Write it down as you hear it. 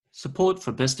Support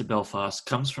for Best of Belfast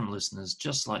comes from listeners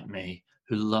just like me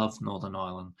who love Northern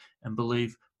Ireland and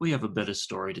believe we have a better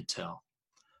story to tell.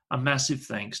 A massive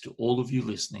thanks to all of you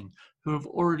listening who have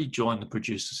already joined the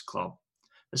Producers Club,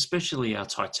 especially our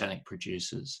Titanic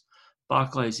producers,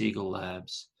 Barclays Eagle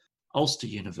Labs, Ulster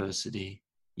University,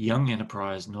 Young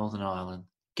Enterprise Northern Ireland,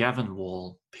 Gavin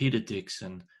Wall, Peter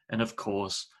Dixon, and of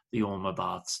course, the Orma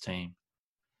Baths team.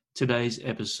 Today's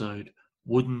episode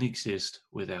wouldn't exist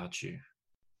without you.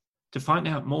 To find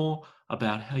out more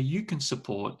about how you can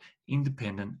support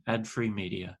independent ad-free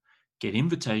media, get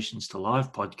invitations to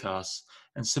live podcasts,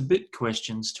 and submit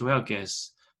questions to our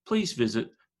guests, please visit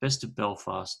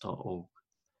bestofbelfast.org.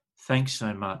 Thanks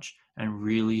so much, and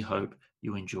really hope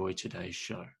you enjoy today's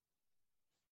show.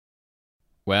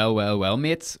 Well,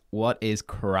 mates, what is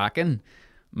cracking?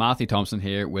 Matthew Thompson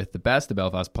here with the Best of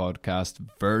Belfast podcast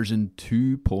version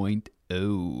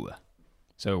 2.0.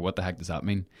 So what the heck does that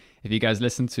mean? If you guys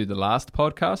listened to the last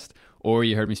podcast or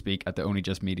you heard me speak at the Only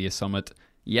Just Media Summit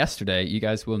yesterday, you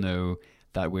guys will know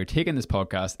that we're taking this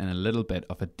podcast in a little bit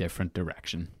of a different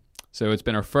direction. So it's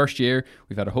been our first year.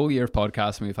 We've had a whole year of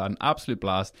podcasts and we've had an absolute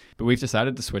blast, but we've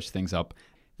decided to switch things up.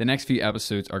 The next few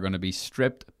episodes are going to be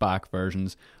stripped back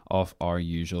versions of our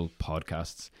usual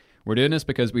podcasts. We're doing this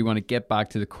because we want to get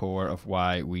back to the core of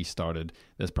why we started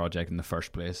this project in the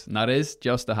first place. And that is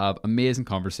just to have amazing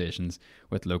conversations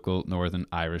with local Northern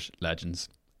Irish legends.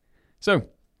 So,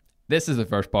 this is the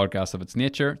first podcast of its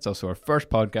nature. It's also our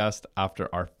first podcast after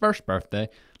our first birthday.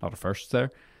 A lot of firsts there.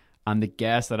 And the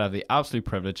guest that I have the absolute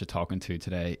privilege of talking to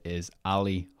today is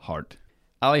Ali Harte.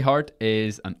 Ali Harte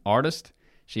is an artist.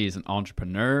 She is an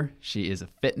entrepreneur, she is a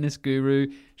fitness guru,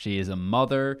 she is a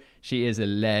mother, she is a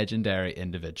legendary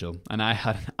individual. And I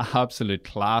had an absolute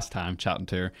class time chatting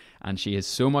to her, and she has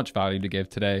so much value to give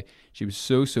today. She was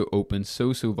so open,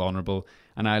 so vulnerable,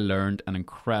 and I learned an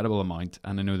incredible amount,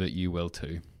 and I know that you will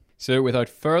too. So without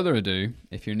further ado,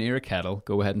 if you're near a kettle,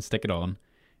 go ahead and stick it on.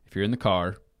 If you're in the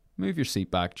car, move your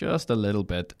seat back just a little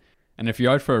bit. And if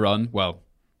you're out for a run, well,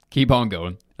 keep on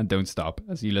going and don't stop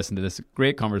as you listen to this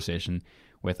great conversation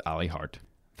with Ali Harte.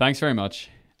 Thanks very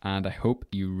much, and I hope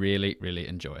you really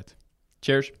enjoy it.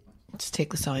 Cheers. Just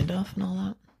take the sound off and all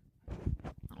that.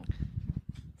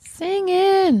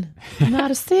 Singing. I'm not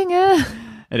a singer.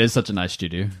 It is such a nice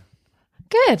studio.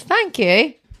 Good, thank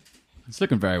you. It's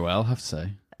looking very well, I have to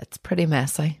say. It's pretty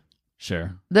messy.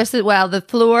 Sure. This is, well, the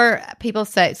floor,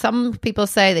 some people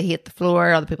say they hate the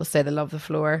floor, other people say they love the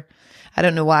floor. I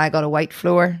don't know why I got a white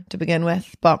floor to begin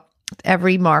with, but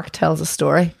every mark tells a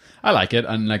story. I like it,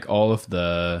 and like all of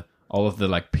the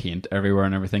like paint everywhere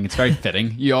and everything. It's very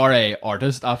fitting. You are a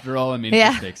artist after all. I mean, yeah.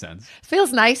 It just makes sense. It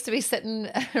feels nice to be sitting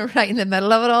right in the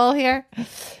middle of it all here.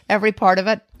 Every part of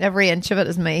it, every inch of it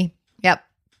is me. Yep.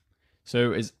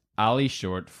 So is Ali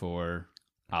short for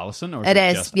Alison, or is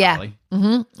it just yeah. Ali?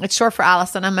 Mm-hmm. It's short for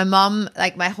Alison, and my mum,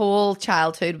 like my whole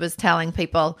childhood, was telling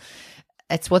people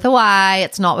it's with a Y,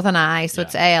 it's not with an I, so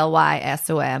it's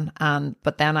ALYSON.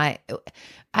 But then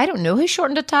I don't know who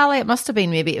shortened it to Ali. It might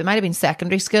have been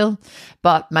secondary school,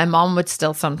 but my mom would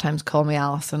still sometimes call me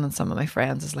Alison, and some of my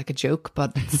friends is like a joke,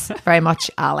 but it's very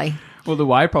much Ali. Well, the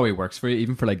Y probably works for you,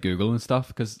 even for like Google and stuff,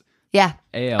 because yeah.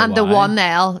 A-L-Y. And the one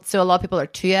L. So a lot of people are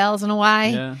two L's and a Y.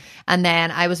 Yeah. And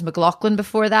then I was McLaughlin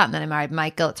before that. And then I married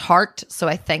Michael. It's Harte. So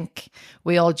I think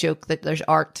we all joke that there's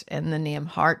art in the name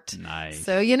Harte. Nice.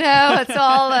 So, it's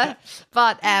all...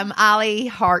 but Ali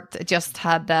Harte just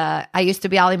had... I used to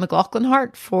be Ali McLaughlin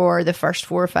Harte for the first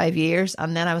 4 or 5 years.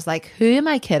 And then I was like, who am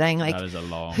I kidding? Like, that is a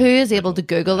long who is able to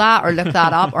Google that or look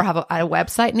that up or have a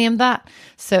website named that?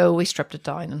 So we stripped it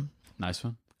down. And nice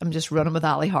one. I'm just running with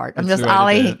Ali Harte. I'm That's just the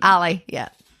way to do it. Ali, yeah.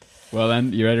 Well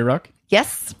then, you ready to rock?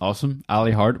 Yes. Awesome.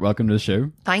 Ali Harte, welcome to the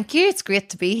show. Thank you. It's great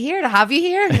to be here, to have you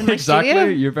here in my Exactly. studio.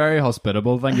 You're very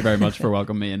hospitable. Thank you very much for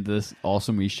welcoming me into this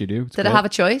awesome wee studio. Did I have a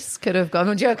choice? Could have gone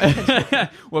on joke.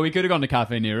 Well, we could have gone to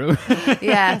Cafe Nero.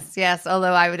 Yes.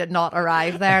 Although I would not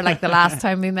arrive there like the last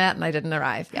time we met and I didn't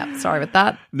arrive. Yeah, sorry about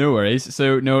that. No worries.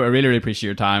 So, no, I really appreciate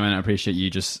your time, and I appreciate you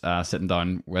just sitting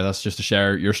down with us just to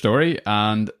share your story.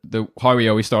 And how we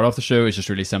always start off the show is just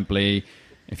really simply,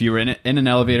 if you were in an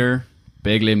elevator,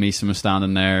 big Liam Neeson was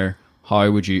standing there, how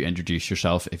would you introduce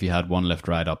yourself if you had one lift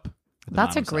ride up?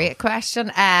 That's a great question,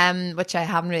 which I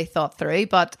haven't really thought through.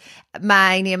 But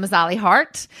my name is Ali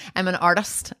Harte. I'm an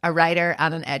artist, a writer,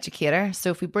 and an educator.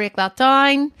 So if we break that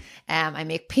down, I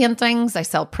make paintings. I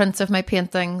sell prints of my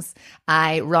paintings.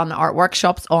 I run art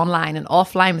workshops online and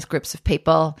offline with groups of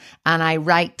people. And I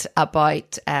write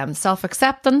about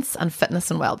self-acceptance and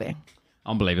fitness and well-being.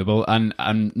 Unbelievable. And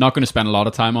I'm not going to spend a lot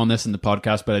of time on this in the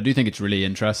podcast, but I do think it's really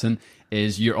interesting,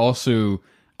 is you're also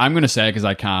I'm going to say, because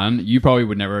I can, you probably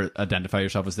would never identify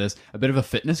yourself as this, a bit of a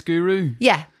fitness guru.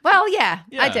 Yeah. Well, yeah.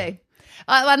 Yeah. I do.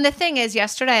 And the thing is,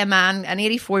 yesterday, an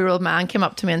 84-year-old man came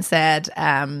up to me and said,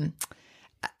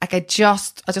 like, I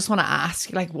just want to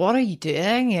ask, like, what are you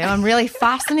doing? You know, I'm really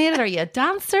fascinated. Are you a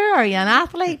dancer? Are you an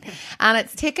athlete? And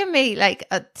it's taken me,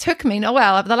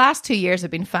 the last 2 years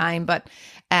have been fine, but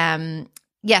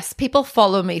yes, people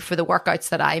follow me for the workouts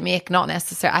that I make, not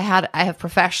necessarily. I have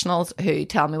professionals who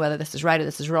tell me whether this is right or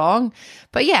this is wrong.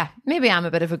 But yeah, maybe I'm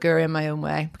a bit of a guru in my own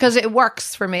way because it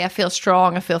works for me. I feel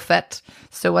strong, I feel fit.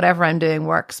 So whatever I'm doing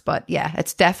works. But yeah,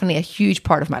 it's definitely a huge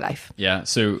part of my life. Yeah.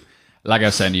 So like I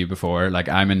was saying to you before, like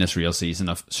I'm in this real season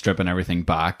of stripping everything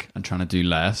back and trying to do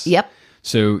less. Yep.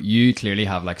 So you clearly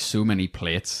have like so many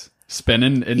plates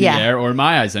spinning in the air, or in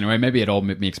my eyes anyway. Maybe it all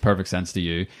makes perfect sense to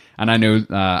you. And I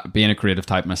know, being a creative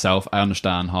type myself, I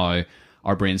understand how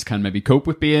our brains can maybe cope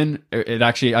with being it.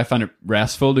 Actually, I find it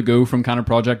restful to go from kind of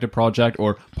project to project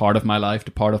or part of my life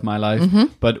to part of my life.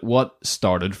 But what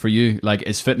started for you? Like,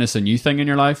 is fitness a new thing in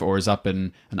your life, or has that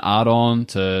been an add-on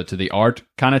to the art?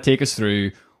 Kind of take us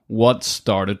through what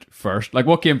started first, like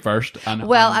what came first. And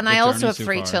I also have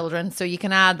 3 children, so you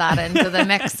can add that into the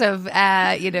mix of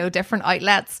different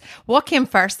outlets. What came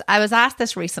first? I was asked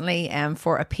this recently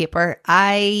for a paper.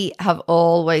 I have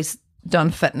always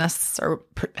done fitness, or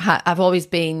I've always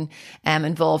been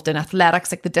involved in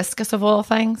athletics, like the discus of all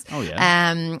things. Oh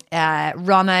yeah.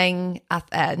 Running,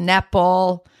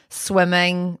 netball,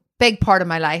 swimming. Big part of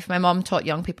my life. My mom taught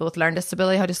young people with learning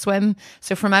disability how to swim.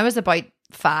 So from I was about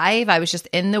 5, I was just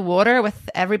in the water with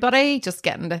everybody, just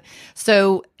getting to.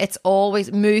 So it's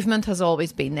always, movement has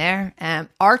always been there.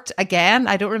 Art, again,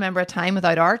 I don't remember a time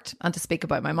without art. And to speak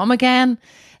about my mum again,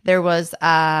 there was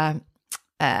I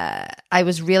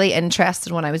was really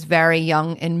interested when I was very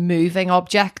young in moving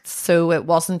objects. So it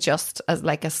wasn't just as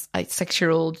like a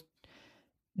 6-year-old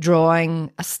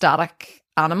drawing a static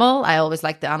animal. I always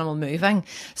liked the animal moving.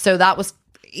 So that was,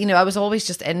 I was always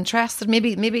just interested.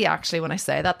 Maybe actually when I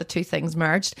say that, the two things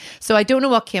merged. So I don't know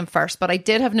what came first, but I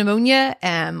did have pneumonia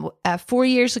 4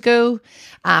 years ago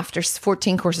after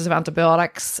 14 courses of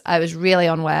antibiotics. I was really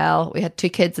unwell. We had 2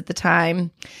 kids at the time.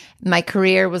 My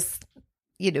career was,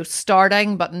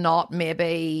 starting, but not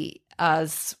maybe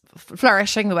as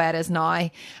flourishing the way it is now.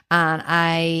 And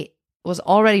I was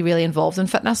already really involved in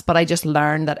fitness, but I just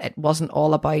learned that it wasn't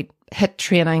all about HIIT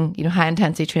training, high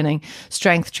intensity training,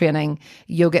 strength training,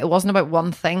 yoga. It wasn't about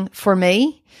one thing for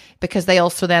me, because they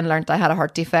also then learned I had a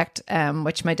heart defect,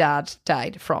 which my dad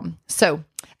died from. So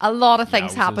a lot of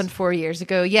things happened 4 years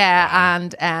ago. Yeah.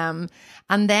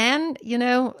 And then,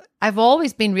 I've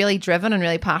always been really driven and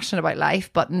really passionate about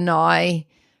life, but now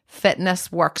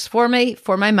fitness works for me,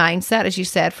 for my mindset, as you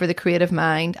said, for the creative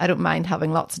mind. I don't mind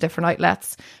having lots of different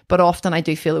outlets, but often I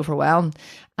do feel overwhelmed.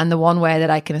 And the one way that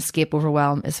I can escape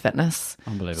overwhelm is fitness.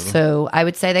 Unbelievable. So I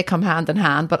would say they come hand in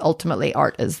hand, but ultimately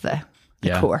art is the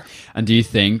core. And do you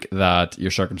think that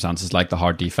your circumstances, like the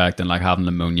heart defect and like having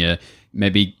pneumonia,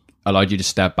 maybe allowed you to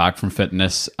step back from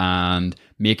fitness and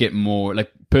make it more,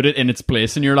 like, put it in its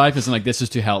place in your life? Isn't like, this is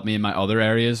to help me in my other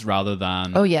areas rather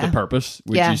than the purpose?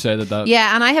 Would you say that?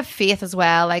 Yeah, and I have faith as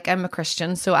well. Like, I'm a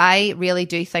Christian, so I really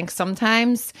do think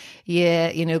sometimes,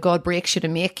 God breaks you to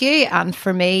make you. And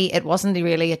for me, it wasn't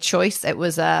really a choice. It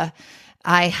was I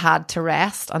had to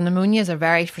rest. And pneumonia is a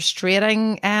very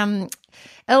frustrating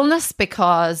illness,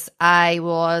 because I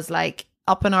was like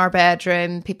up in our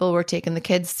bedroom. People were taking the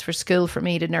kids for school for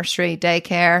me to nursery,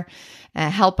 daycare,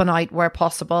 helping out where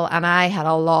possible, and I had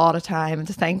a lot of time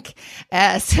to think.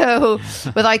 So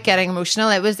without getting emotional,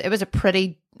 it was a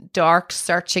pretty dark,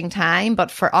 searching time.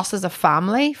 But for us as a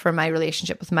family, for my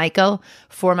relationship with Michael,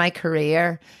 for my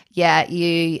career,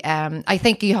 I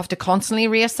think you have to constantly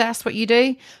reassess what you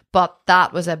do. But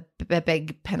that was a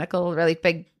big pinnacle, really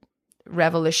big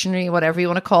revolutionary, whatever you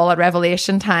want to call it,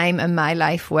 revelation time in my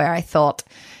life, where I thought,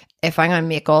 if I'm going to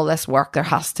make all this work, there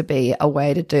has to be a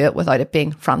way to do it without it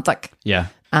being frantic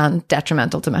and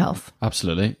detrimental to my health.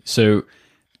 Absolutely. So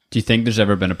do you think there's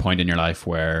ever been a point in your life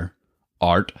where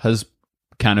art has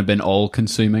kind of been all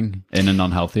consuming in an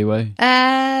unhealthy way?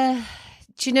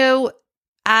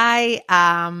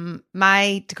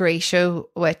 My degree show,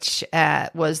 which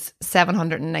was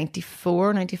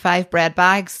 95 bread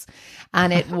bags,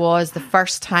 and it was the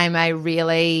first time I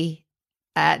really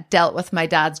dealt with my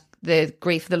dad's the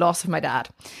grief, the loss of my dad.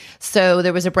 So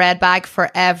there was a bread bag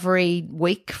for every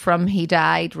week from he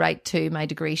died right to my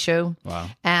degree show. Wow.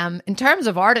 In terms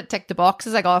of art, it ticked the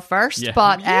boxes I got first,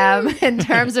 but in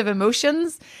terms of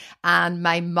emotions, and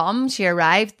my mum, she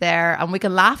arrived there, and we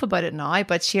can laugh about it now,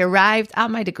 but she arrived at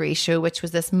my degree show, which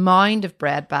was this mound of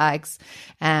bread bags.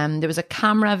 There was a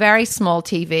camera, very small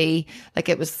TV, like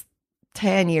it was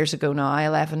 10 years ago now,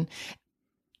 11.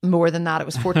 More than that, it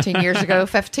was 14 years ago,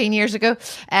 15 years ago.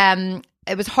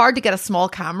 It was hard to get a small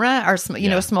camera or,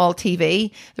 a small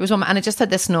TV. There was one, and it just had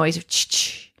this noise of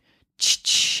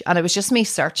and it was just me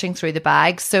searching through the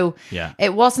bags. So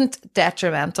it wasn't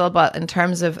detrimental, but in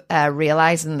terms of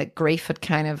realizing that grief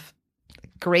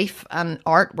and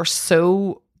art were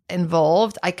so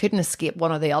involved, I couldn't escape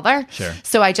one or the other. Sure.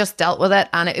 So I just dealt with it,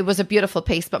 and it was a beautiful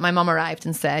piece. But my mum arrived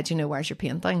and said, where's your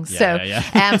painting? So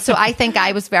I think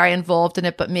I was very involved in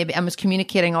it, but maybe I was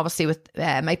communicating obviously with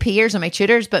my peers and my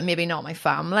tutors, but maybe not my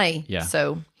family. Yeah.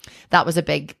 So that was a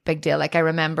big deal. Like I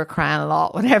remember crying a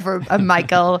lot whenever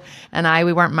Michael and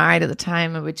we weren't married at the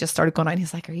time, and we just started going out. And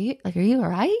he's like, "Are you all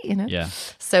right?" Yeah.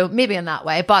 So maybe in that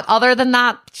way, but other than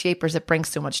that, Shapers, it brings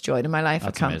so much joy to my life.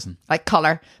 That's amazing. Like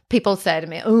color. People say to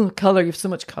me, "Oh, color! You have so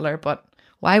much color," but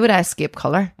why would I escape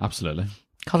color? Absolutely.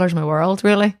 Color's my world,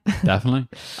 really. Definitely.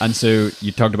 And so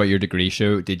you talked about your degree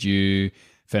show. Did you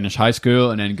finish high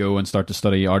school and then go and start to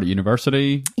study art at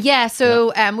university? Yeah,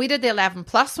 so we did the 11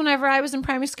 plus whenever I was in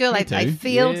primary school. I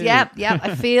failed.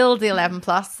 I failed the 11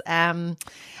 plus.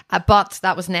 But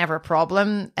that was never a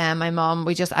problem. My mom,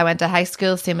 I went to high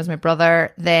school, same as my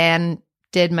brother, then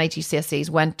did my GCSEs,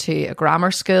 went to a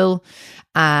grammar school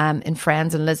in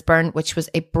Friends in Lisburn, which was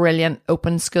a brilliant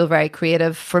open school, very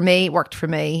creative for me, worked for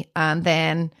me. And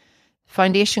then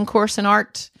foundation course in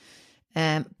art.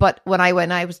 But when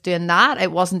I was doing that,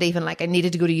 it wasn't even like I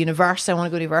needed to go to university. I want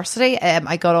to go to university.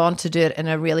 I got on to do it in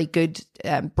a really good,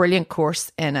 brilliant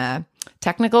course in a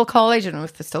technical college. I don't know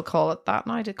if they still call it that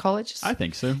now, colleges. I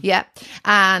think so. Yeah.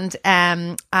 And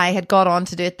I had got on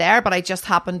to do it there, but I just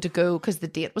happened to go because the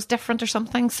date was different or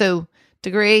something. So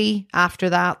degree after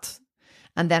that.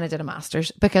 And then I did a master's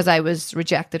because I was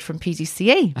rejected from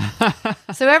PGCE.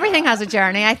 So everything has a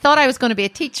journey. I thought I was going to be a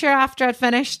teacher after I'd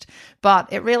finished, but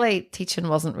teaching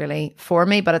wasn't really for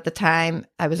me. But at the time,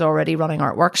 I was already running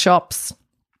art workshops,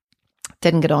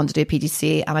 didn't get on to do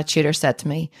PGCE. And a tutor said to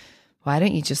me, "Why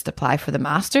don't you just apply for the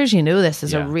master's? This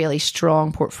is a really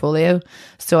strong portfolio."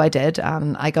 So I did.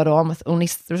 And I got on with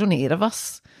there's only 8 of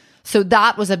us. So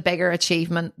that was a bigger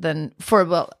achievement than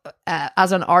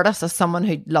as an artist, as someone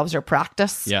who loves her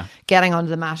practice, getting onto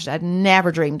the master's. I'd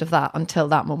never dreamed of that until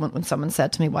that moment when someone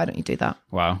said to me, "Why don't you do that?"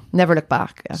 Wow. Never look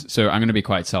back. Yeah. So I'm going to be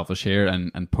quite selfish here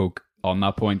and poke on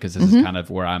that point because this is kind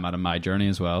of where I'm at in my journey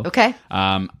as well. Okay.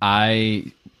 I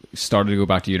started to go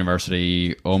back to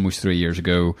university almost 3 years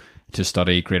ago to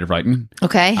study creative writing.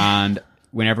 Okay. And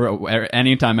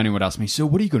anytime anyone would ask me, "So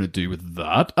what are you going to do with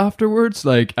that afterwards?"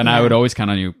 I would always kind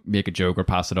of make a joke or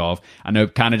pass it off, and I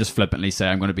would kind of just flippantly say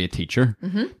I'm going to be a teacher.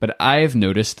 But I've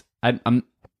noticed I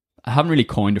haven't really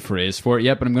coined a phrase for it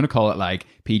yet, but I'm going to call it like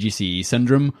PGCE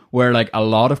syndrome, where like a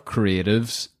lot of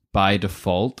creatives by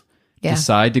default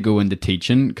decide to go into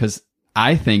teaching because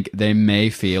I think they may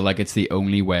feel like it's the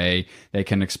only way they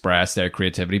can express their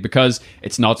creativity because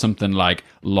it's not something like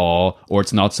law or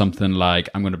it's not something like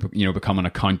I'm going to become an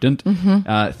accountant.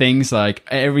 Things like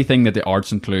everything that the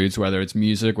arts includes, whether it's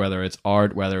music, whether it's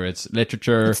art, whether it's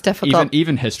literature, it's difficult.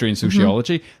 even history and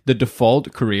sociology. The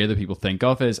default career that people think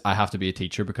of is I have to be a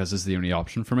teacher because it's the only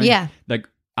option for me. Yeah. Like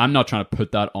I'm not trying to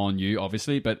put that on you,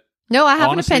 obviously, but no, I have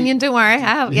honestly, an opinion. Don't worry. I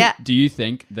have. Yeah. Do you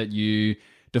think that you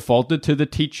defaulted to the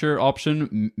teacher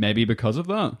option maybe because of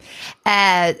that?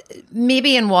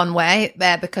 Maybe in one way,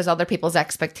 because other people's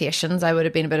expectations. I would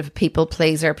have been a bit of a people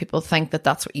pleaser. People think that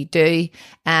that's what you do.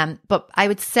 But I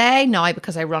would say now,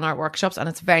 because I run art workshops and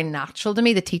it's very natural to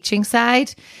me, the teaching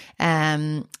side.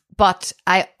 But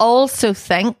I also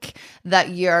think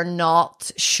that you're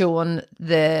not shown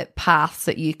the path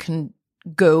that you can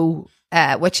go,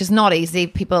 which is not easy.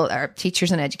 People are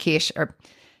teachers in education, or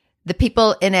the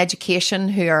people in education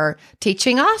who are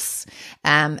teaching us,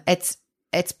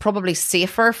 it's probably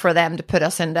safer for them to put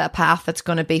us into a path that's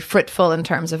going to be fruitful in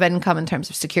terms of income, in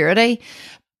terms of security.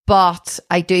 But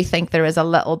I do think there is a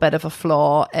little bit of a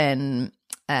flaw in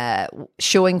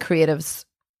showing creatives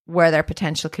where their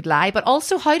potential could lie. But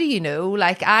also, how do you know?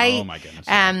 Oh my goodness.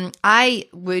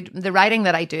 The writing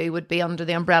that I do would be under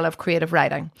the umbrella of creative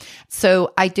writing.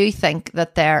 So I do think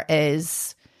that there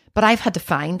is. But I've had to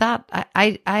find that.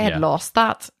 I had lost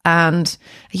that. And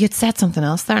you had said something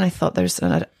else there, and I thought you're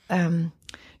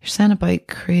saying about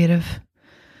creative.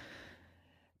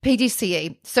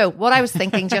 PGCE. So what I was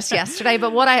thinking just yesterday,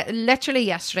 but what I literally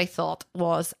yesterday thought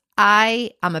was,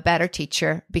 I am a better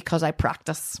teacher because I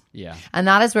practice. Yeah. And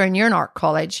that is when you're in art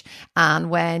college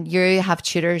and when you have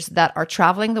tutors that are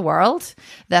traveling the world,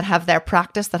 that have their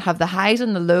practice, that have the highs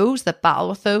and the lows, that battle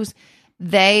with those,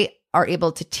 they are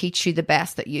able to teach you the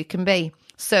best that you can be.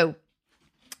 So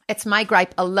it's my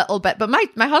gripe a little bit, but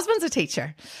my husband's a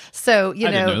teacher. So, you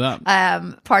I know, didn't know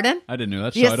that. Pardon? I didn't know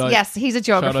that. Yes, he's a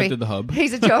geography. Shout out to the hub.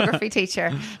 He's a geography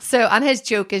teacher. So, and his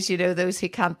joke is, you know, those who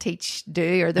can't teach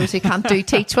do, or those who can't do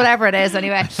teach, whatever it is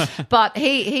anyway. But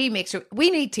he makes sure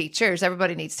we need teachers.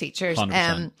 Everybody needs teachers.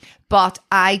 100%. But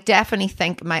I definitely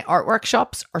think my art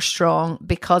workshops are strong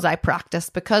because I practice,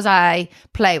 because I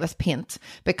play with paint,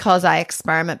 because I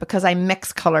experiment, because I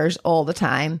mix colors all the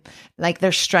time. Like,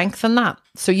 there's strength in that.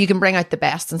 So you can bring out the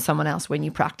best in someone else when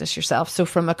you practice yourself. So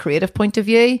from a creative point of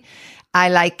view, I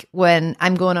like when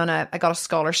I'm going on I got a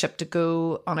scholarship to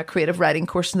go on a creative writing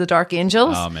course in the Dark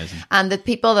Angels. Oh, amazing. And the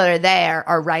people that are there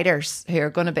are writers who are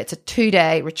going to be, it's a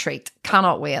 2-day retreat.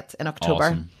 Cannot wait in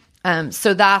October. Awesome.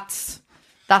 So that's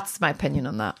my opinion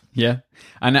on that. Yeah.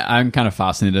 And I'm kind of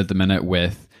fascinated at the minute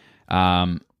with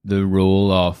the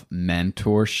role of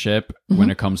mentorship when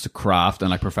it comes to craft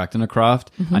and like perfecting a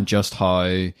craft, and just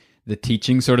how the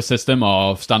teaching sort of system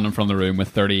of standing in front of the room with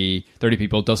 30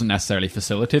 people doesn't necessarily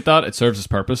facilitate that. It serves its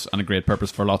purpose, and a great purpose,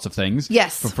 for lots of things.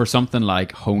 Yes. But for something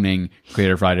like honing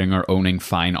creative writing or owning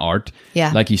fine art,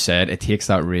 Yeah. like you said, it takes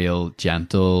that real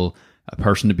gentle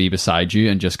person to be beside you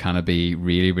and just kind of be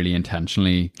really, really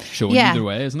intentionally showing you the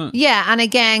way, isn't it? Yeah. And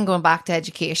again, going back to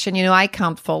education, you know, I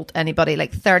can't fault anybody.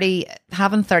 Like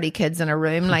having 30 kids in a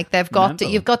room, like you've got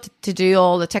to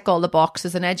do tick all the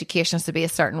boxes, and education has to be a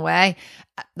certain way.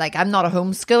 Like, I'm not a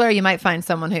homeschooler. You might find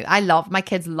someone who my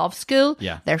kids love school.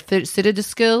 Yeah. They're suited to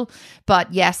school.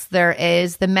 But yes, there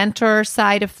is the mentor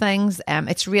side of things.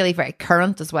 It's really very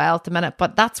current as well at the minute.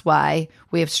 But that's why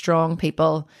we have strong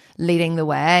people leading the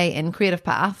way in creative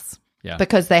paths. Yeah.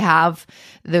 Because they have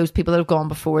those people that have gone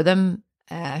before them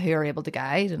who are able to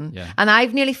guide. And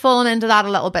I've nearly fallen into that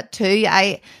a little bit too.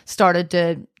 I started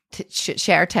to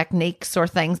share techniques or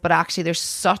things, but actually there's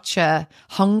such a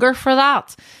hunger for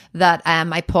that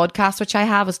my podcast, which I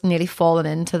have, has nearly fallen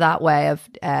into that way of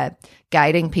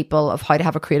guiding people of how to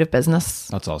have a creative business.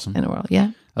 That's awesome. In a world.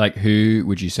 Yeah. Like, who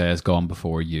would you say has gone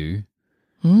before you?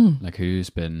 Like, who's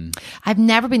been... I've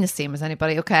never been the same as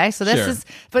anybody, okay? So this is...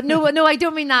 But no, I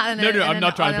don't mean that in I'm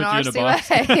not trying to put you in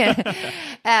a box.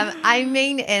 I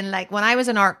mean, in like, when I was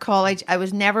in art college, I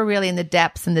was never really in the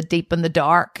depths and the deep and the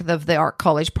dark of the art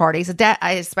college parties.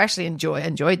 I especially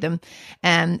enjoyed them.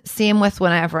 Same with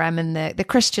whenever I'm in the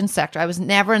Christian sector. I was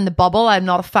never in the bubble. I'm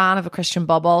not a fan of a Christian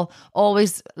bubble.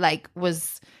 Always like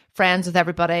was friends with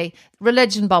everybody.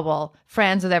 Religion bubble,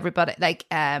 friends with everybody. Like,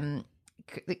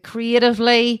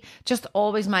 creatively, just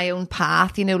always my own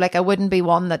path, you know, like I wouldn't be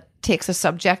one that takes a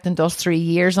subject and does 3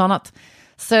 years on it.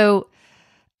 So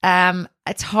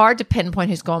it's hard to pinpoint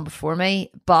who's gone before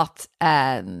me, but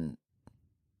I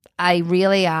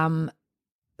really am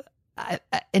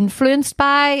influenced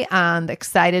by and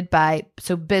excited by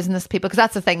business people, because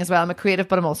that's the thing as well. I'm a creative,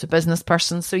 but I'm also a business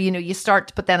person. So, you know,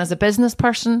 but then as a business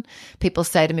person, people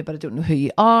say to me, but I don't know who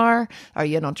you are. Are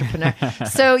you an entrepreneur?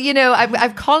 So, you know,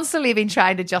 I've constantly been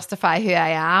trying to justify who I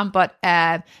am, but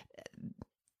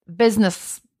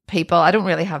business people, I don't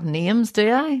really have names,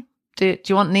 do I? Do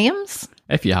you want names?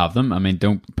 If you have them, I mean,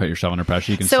 don't put yourself under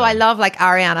pressure. You can. So I love like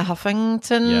Ariana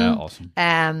Huffington. Yeah, awesome.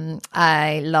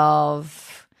 I love...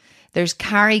 There's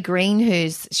Carrie Green,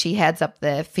 she heads up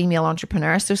the Female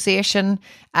Entrepreneur Association.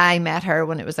 I met her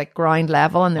when it was like ground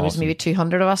level, and there was maybe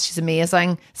 200 of us. She's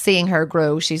amazing. Seeing her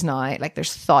grow, she's now like,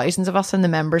 there's thousands of us in the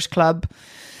members club.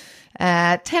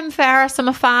 Tim Ferriss, I'm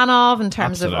a fan of in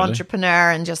terms of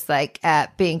entrepreneur and just like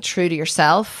being true to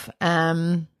yourself.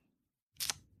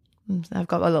 I've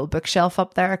got a little bookshelf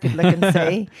up there I could look and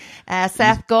see.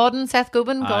 Seth Godin. I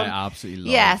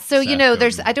absolutely love so Seth you know,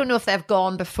 Godin. I don't know if they've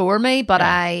gone before me, but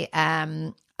I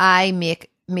make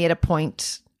a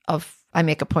point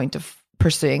of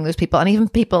pursuing those people, and even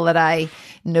people that I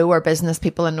know are business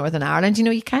people in Northern Ireland. You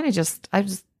know, you kind of I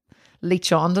just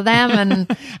leech on to them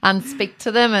and speak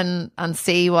to them and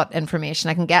see what information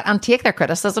I can get and take their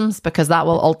criticisms, because that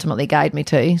will ultimately guide me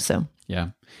too. So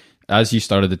yeah. As you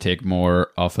started to take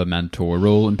more of a mentor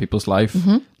role in people's life,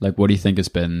 like, what do you think has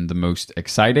been the most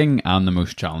exciting and the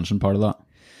most challenging part of that?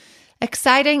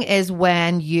 Exciting is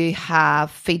when you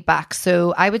have feedback.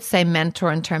 So I would say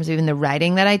mentor in terms of even the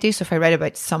writing that I do. So if I write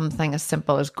about something as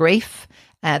simple as grief,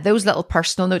 those little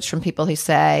personal notes from people who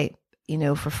say, you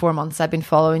know, for 4 months I've been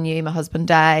following you. My husband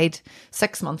died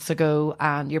 6 months ago,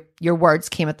 and your words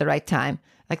came at the right time.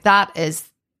 Like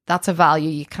that's a value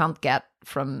you can't get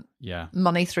from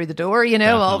money through the door, you know.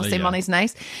 Definitely, obviously money's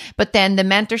nice, but then the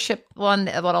mentorship one,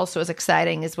 what also is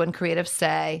exciting is when creatives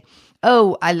say,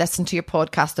 oh, I listened to your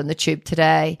podcast on the tube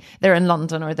today. They're in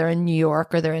London or they're in New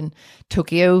York or they're in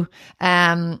Tokyo.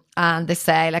 And they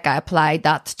say, like, I applied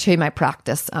that to my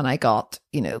practice and I got,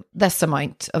 you know, this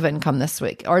amount of income this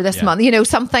week or this month, you know,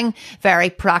 something very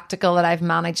practical that I've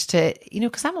managed to, you know,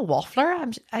 because I'm a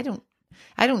waffler.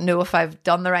 I don't know if I've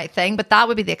done the right thing, but that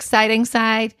would be the exciting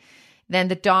side. Then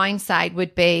the downside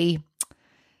would be,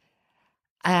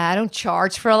 I don't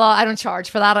charge for a lot. I don't charge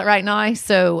for that right now.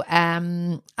 So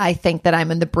I think that I'm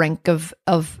on the brink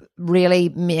of really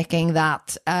making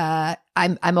that.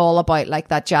 I'm all about like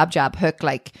that jab hook,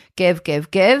 like give,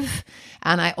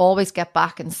 and I always get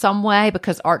back in some way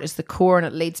because art is the core and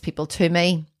it leads people to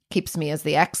me, keeps me as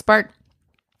the expert.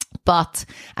 But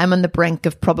I'm on the brink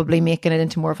of probably making it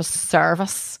into more of a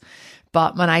service.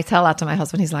 But when I tell that to my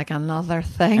husband, he's like, another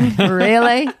thing?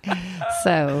 Really?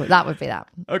 So that would be that.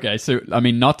 Okay, so I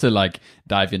mean, not to like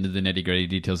dive into the nitty-gritty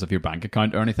details of your bank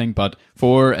account or anything, but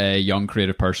for a young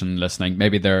creative person listening,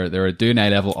 maybe they're doing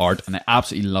A-level art and they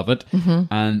absolutely love it,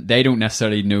 and they don't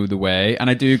necessarily know the way. And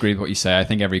I do agree with what you say. I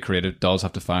think every creative does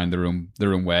have to find their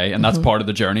own way, and that's part of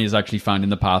the journey, is actually finding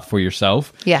the path for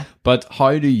yourself. Yeah. But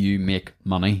how do you make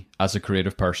money as a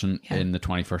creative person in the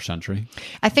 21st century?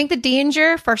 I think the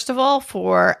danger, first of all,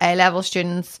 for A-level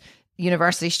students,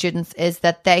 university students, is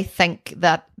that they think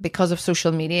that because of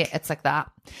social media, it's like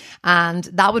that. And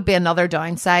that would be another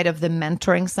downside of the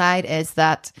mentoring side, is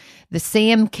that the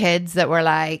same kids that were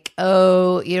like,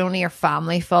 oh, you only your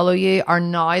family follow you, are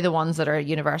now the ones that are at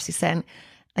university saying,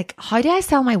 like, how do I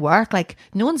sell my work? Like,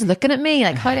 no one's looking at me.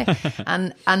 Like, how do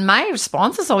I? and my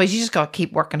response is always, you just got to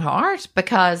keep working hard,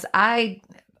 because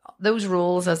those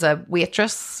roles as a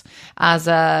waitress, as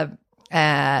a,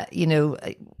 you know,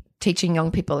 teaching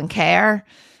young people in care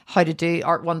how to do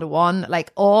art 1-to-1,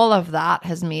 like all of that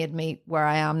has made me where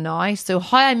I am now. So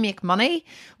how I make money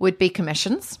would be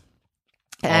commissions.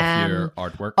 Of your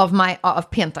artwork?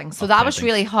 Of painting. So that was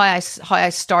really how I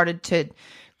started to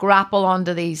grapple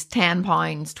onto these £10,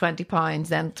 £20,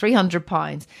 then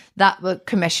 £300. That were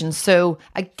commissions. So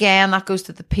again, that goes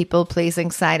to the people pleasing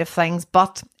side of things,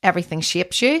 but everything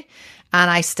shapes you.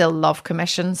 And I still love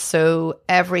commissions. So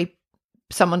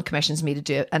someone commissions me to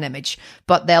do an image,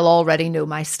 but they'll already know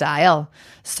my style.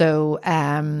 So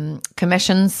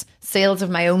commissions, sales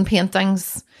of my own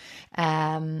paintings,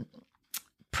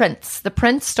 prints. The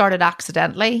prints started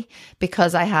accidentally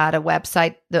because I had a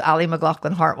website, the Ali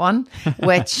McLaughlin Harte one,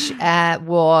 which had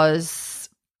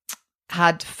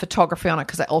photography on it,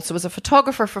 because I also was a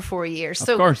photographer for 4 years.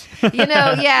 So, of course. You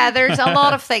know, there's a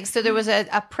lot of things. So there was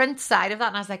a print side of that,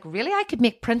 and I was like, really? I could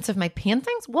make prints of my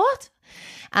paintings? What?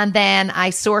 And then I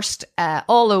sourced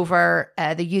all over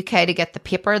the UK to get the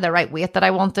paper the right weight that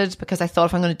I wanted, because I thought,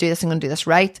 if I'm going to do this, I'm going to do this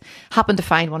right. Happened to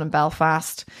find one in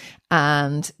Belfast.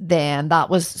 And then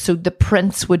so the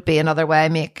prints would be another way I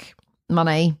make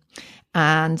money.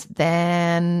 And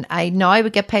then I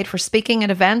would get paid for speaking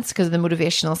at events, because of the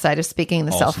motivational side of speaking and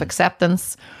the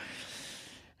self-acceptance.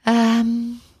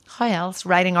 How else?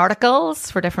 Writing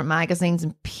articles for different magazines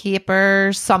and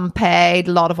papers, some paid,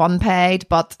 a lot of unpaid.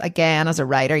 But again, as a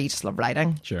writer, you just love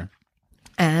writing. Sure.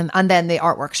 And then the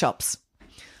art workshops.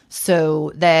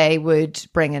 So they would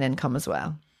bring in income as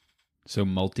well. So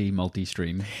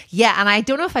multi-stream. Yeah, and I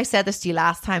don't know if I said this to you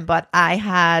last time, but I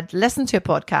had listened to a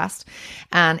podcast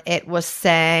and it was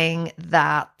saying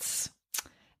that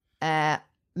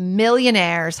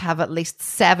millionaires have at least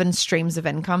 7 streams of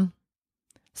income.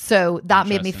 So that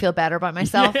made me feel better about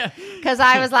myself, because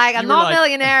I was like, I'm not a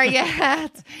millionaire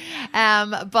yet.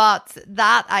 But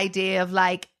that idea of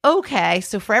like, okay,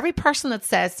 so for every person that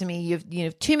says to me,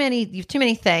 you've too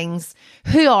many things.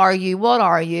 Who are you? What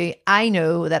are you? I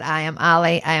know that I am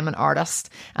Ali. I am an artist,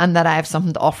 and that I have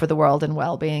something to offer the world in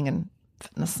well-being and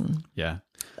fitness,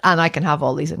 and I can have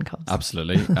all these incomes.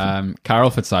 Absolutely.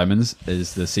 Carol Fitzsimons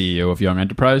is the CEO of Young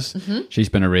Enterprise. Mm-hmm. She's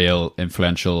been a real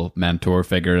influential mentor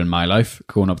figure in my life,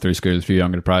 going up through schools through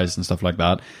Young Enterprise and stuff like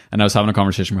that. And I was having a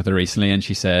conversation with her recently, and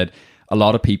she said a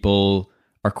lot of people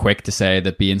are quick to say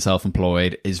that being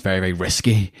self-employed is very, very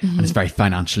risky, and it's very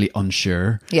financially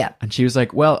unsure. Yeah. And she was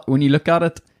like, well, when you look at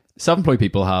it, self-employed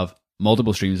people have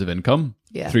multiple streams of income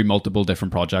through multiple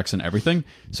different projects and everything.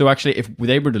 So actually, if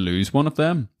they were to lose one of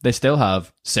them, they still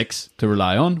have 6 to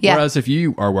rely on. Yeah. Whereas if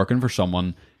you are working for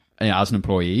someone as an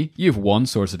employee, you have one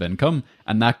source of income,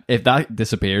 and that if that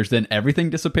disappears, then everything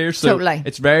disappears. So totally.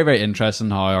 It's very, very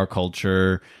interesting how our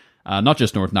culture, not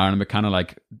just Northern Ireland, but kind of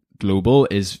like global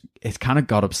is it's kind of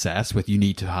got obsessed with you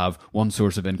need to have one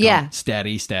source of income. Yeah.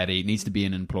 Steady. It needs to be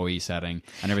an employee setting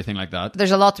and everything like that.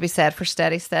 There's a lot to be said for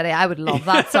steady. I would love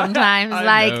that sometimes. I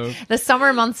like know. the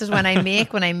summer months is when I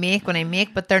make,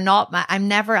 but they're not, I'm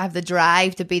never have the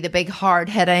drive to be the big hard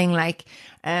hitting, like,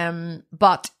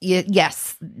 but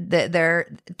yes,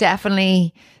 they're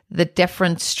definitely, the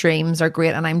different streams are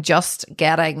great, and I'm just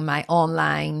getting my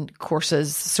online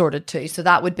courses sorted too. So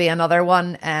that would be another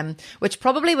one, which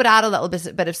probably would add a little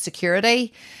bit of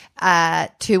security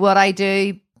to what I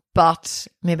do. But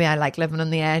maybe I like living on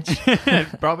the edge.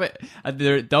 Probably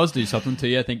it does do something to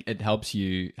you. I think it helps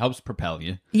propel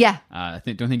you. Yeah.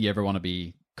 Don't think you ever want to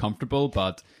be comfortable,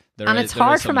 but it's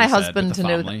hard for my husband to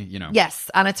know that. You know. Yes,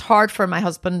 and it's hard for my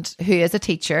husband, who is a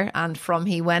teacher, and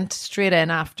he went straight in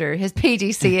after his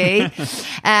PGCE,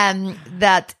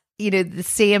 that, you know, the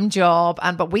same job,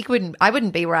 but I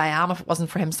wouldn't be where I am if it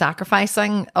wasn't for him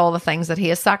sacrificing all the things that he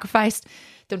has sacrificed.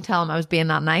 Don't tell him I was being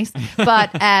that nice, but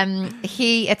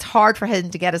it's hard for him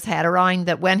to get his head around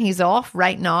that when he's off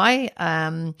right now,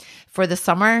 for the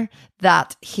summer,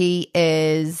 that he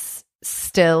is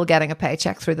still getting a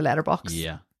paycheck through the letterbox.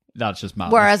 Yeah. That's just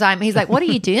madness. Whereas he's like, what are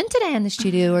you doing today in the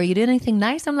studio? Are you doing anything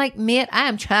nice? I'm like, mate, I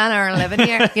am trying to earn a living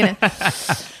here, you know.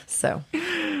 So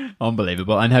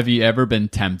unbelievable. And have you ever been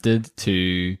tempted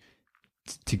to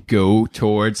go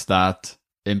towards that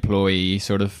employee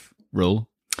sort of role?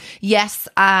 Yes,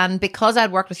 and because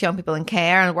I'd worked with young people in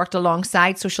care and worked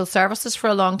alongside social services for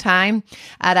a long time,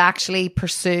 I'd actually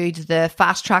pursued the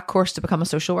fast track course to become a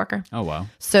social worker. Oh, wow.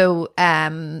 So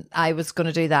I was going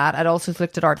to do that. I'd also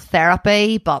looked at art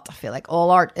therapy, but I feel like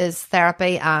all art is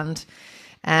therapy.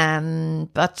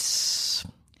 But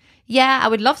yeah, I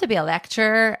would love to be a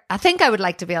lecturer. I think I would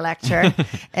like to be a lecturer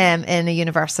in a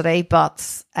university,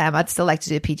 but I'd still like to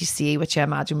do a PGCE, which I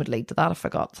imagine would lead to that if I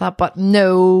got that. But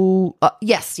no,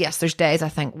 yes, there's days I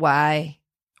think, why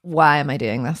am I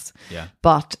doing this? Yeah.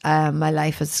 But my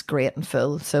life is great and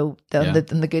full. So in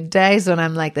the good days when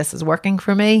I'm like, this is working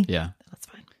for me, yeah, that's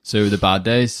fine. So the bad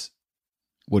days,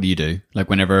 what do you do? Like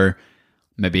whenever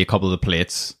maybe a couple of the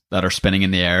plates that are spinning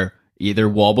in the air either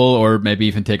wobble or maybe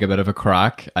even take a bit of a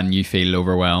crack and you feel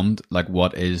overwhelmed, like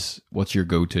what's your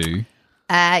go-to?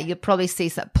 You'll probably see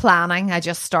some planning. I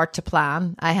just start to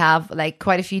plan. I have like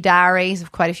quite a few diaries,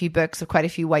 of quite a few books, of quite a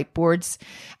few whiteboards.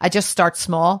 I just start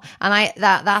small, and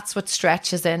that's what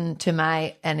stretches into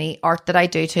any art that I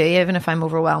do too. Even if I'm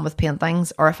overwhelmed with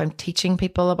paintings, or if I'm teaching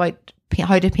people about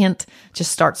how to paint,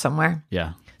 just start somewhere.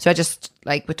 Yeah. So I just,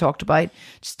 like we talked about,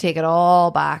 just take it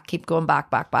all back, keep going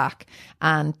back,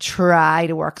 and try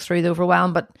to work through the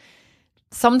overwhelm. But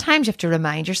sometimes you have to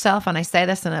remind yourself, and I say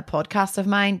this in a podcast of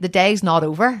mine, the day's not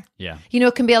over. Yeah. You know,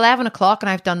 it can be 11 o'clock and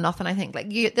I've done nothing. I think,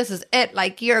 like, this is it.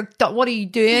 Like, what are you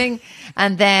doing?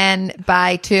 And then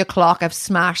by 2 o'clock, I've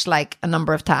smashed like a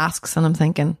number of tasks, and I'm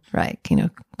thinking, right, you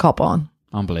know, cop on.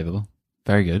 Unbelievable.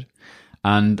 Very good.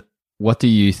 And what do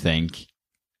you think,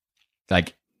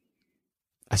 like,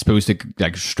 I suppose to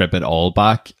like strip it all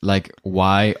back, like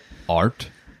why art?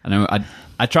 I know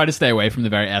I try to stay away from the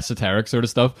very esoteric sort of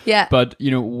stuff. Yeah. But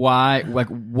you know, why, like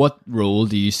what role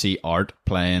do you see art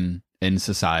playing in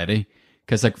society?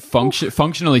 Because like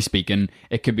functionally speaking,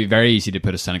 it could be very easy to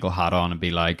put a cynical hat on and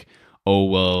be like, oh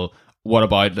well, what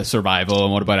about the survival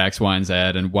and what about X, Y, and Z,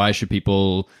 and why should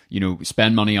people, you know,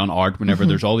 spend money on art whenever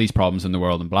there's all these problems in the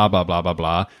world and blah blah blah blah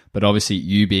blah. But obviously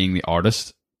you being the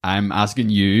artist, I'm asking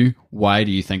you, why do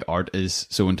you think art is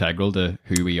so integral to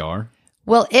who we are?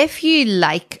 Well, if you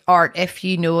like art, if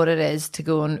you know what it is to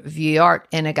go and view art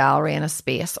in a gallery, in a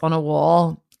space, on a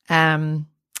wall, there's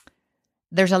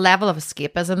a level of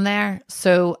escapism there.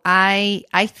 So I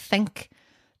think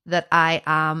that I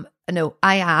am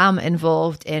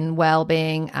involved in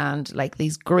well-being and like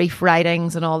these grief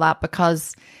writings and all that,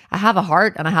 because I have a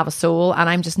heart and I have a soul, and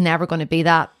I'm just never going to be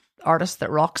that artist that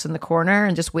rocks in the corner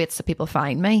and just waits till people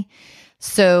find me.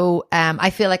 So I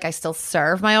feel like I still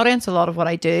serve my audience a lot of what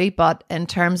I do, but in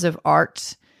terms of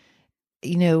art,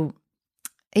 you know,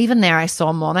 even there I saw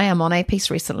a Monet piece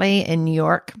recently in New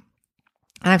York,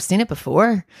 and I've seen it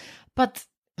before, but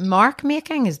mark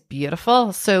making is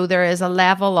beautiful. So there is a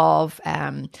level of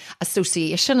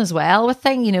association as well with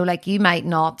things, you know, like you might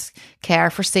not care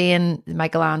for seeing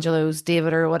Michelangelo's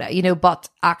David or whatever, you know, but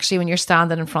actually when you're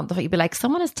standing in front of it, you'd be like,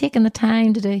 someone has taken the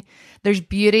time to do. There's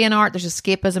beauty in art, there's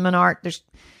escapism in art, there's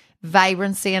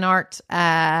vibrancy in art,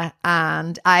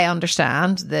 and I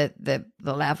understand the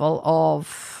level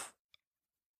of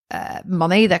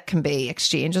money that can be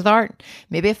exchanged with art.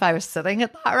 Maybe if I was sitting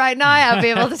at that right now, I'd be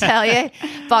able to tell you.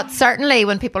 But certainly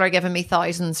when people are giving me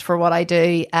thousands for what I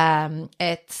do, I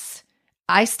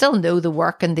I still know the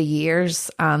work and the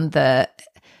years and the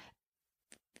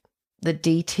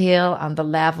detail and the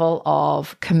level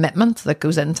of commitment that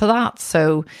goes into that.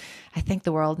 So I think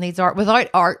the world needs art. Without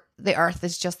art, the earth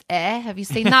is just Have you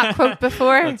seen that quote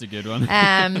before? That's a good one.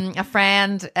 A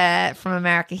friend from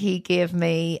America, he gave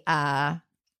me a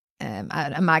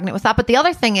magnet with that. But the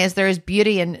other thing is there is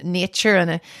beauty in nature,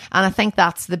 and I think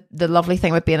that's the lovely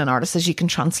thing about being an artist is you can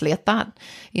translate that.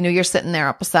 You know, you're sitting there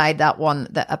up beside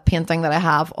a painting that I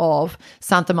have of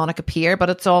Santa Monica Pier, but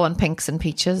it's all in pinks and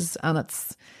peaches,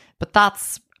 but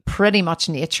that's pretty much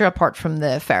nature apart from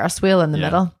the Ferris wheel in the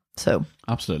middle. So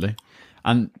absolutely.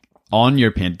 And on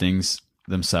your paintings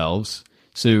themselves,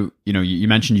 so you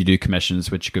mentioned you do commissions,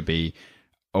 which could be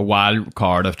a wild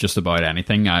card of just about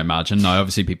anything, I imagine. Now,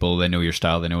 obviously, people, they know your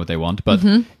style, they know what they want. But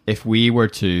if we were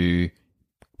to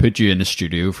put you in the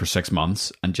studio for 6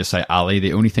 months and just say, Ali,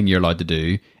 the only thing you're allowed to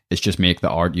do is just make the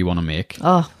art you want to make,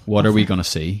 what are we going to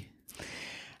see?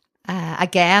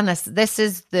 Again, this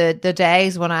is the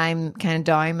days when I'm kind of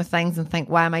down with things and think,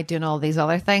 why am I doing all these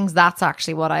other things? That's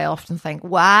actually what I often think.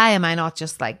 Why am I not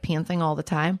just like painting all the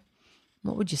time?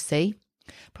 What would you see?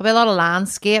 Probably a lot of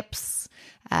landscapes,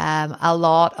 a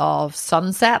lot of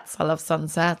sunsets. I love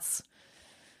sunsets.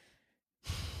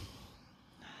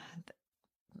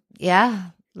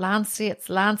 Yeah, landscape.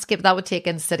 That would take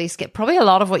in cityscape. Probably a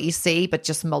lot of what you see, but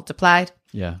just multiplied.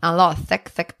 Yeah. And a lot of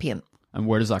thick paint. And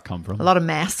where does that come from? A lot of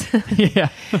mess. Yeah.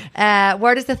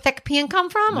 Where does the thick paint come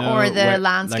from, or the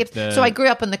landscape? So I grew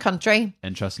up in the country.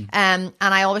 Interesting. And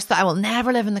I always thought I will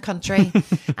never live in the country.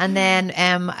 And then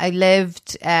I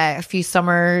lived a few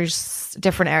summers,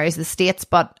 different areas of the States,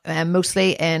 but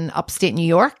mostly in upstate New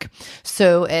York.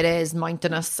 So it is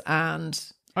mountainous, and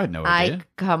I had no idea. I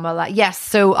come a lot. Yes,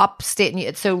 so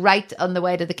upstate, so right on the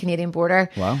way to the Canadian border.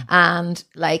 Wow. And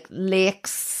like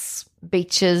lakes,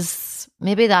 beaches.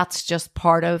 Maybe that's just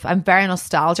part of. I'm very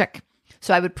nostalgic,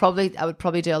 so I would probably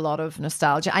do a lot of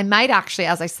nostalgia. I might actually,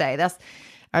 as I say this,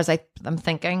 or as I'm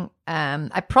thinking,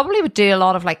 I probably would do a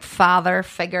lot of like father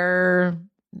figure,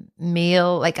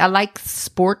 male. Like I like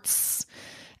sports,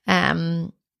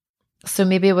 so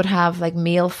maybe I would have like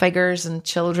male figures and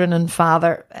children and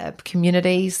father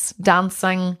communities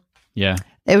dancing. Yeah,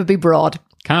 it would be broad.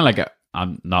 Kind of like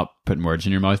I'm not putting words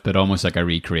in your mouth, but almost like a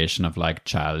recreation of like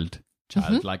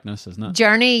childlikeness, isn't it?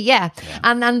 Journey, yeah.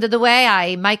 And the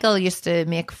way Michael used to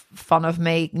make fun of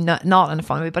me, not in a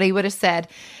fun way, but he would have said,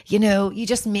 you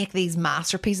just make these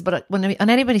masterpieces, but when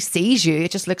anybody sees you,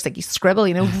 it just looks like you scribble,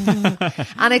 and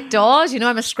it does,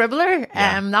 I'm a scribbler.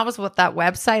 That was what that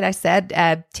website I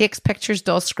said, takes pictures,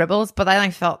 does scribbles, but I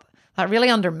felt that really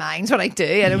undermines what I do.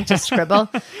 I don't just scribble.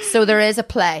 So there's a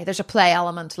play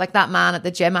element. Like that man at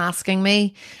the gym asking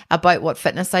me about what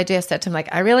fitness I do, I said to him,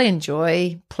 like, I really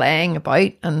enjoy playing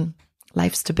about, and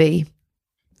life's to be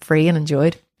free and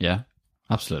enjoyed. Yeah,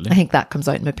 absolutely. I think that comes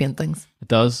out in my paintings. It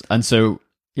does. And so,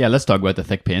 yeah, let's talk about the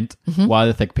thick paint. Why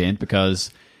the thick paint?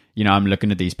 Because, I'm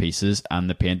looking at these pieces and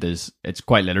the paint it's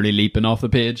quite literally leaping off the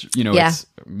page. It's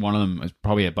one of them is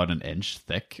probably about an inch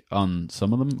thick on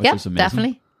some of them, which is amazing.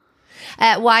 Definitely.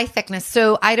 Why thickness?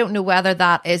 So I don't know whether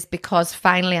that is because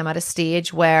finally I'm at a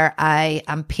stage where I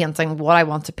am painting what I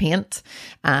want to paint,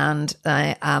 and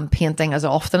I am painting as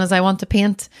often as I want to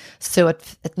paint. So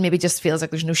it maybe just feels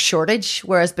like there's no shortage.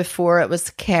 Whereas before it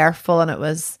was careful, and it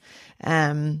was,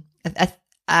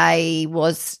 I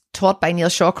was taught by Neil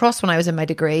Shawcross when I was in my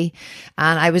degree,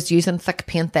 and I was using thick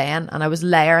paint then, and I was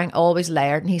always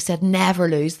layered. And he said, never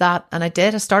lose that. And I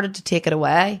did. I started to take it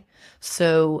away.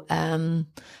 So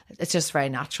it's just very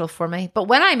natural for me. But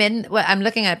when I'm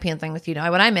looking at a painting with you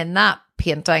now, when I'm in that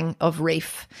painting of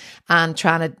reef and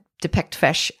trying to depict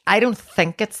fish, I don't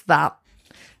think it's that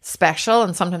special,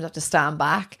 and sometimes I have to stand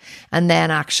back. And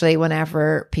then actually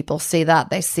whenever people see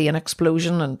that, they see an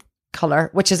explosion and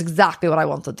colour, which is exactly what I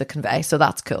wanted to convey. So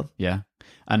that's cool. Yeah.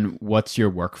 And what's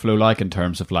your workflow like in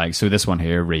terms of like, so this one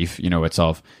here, reef, it's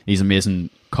of these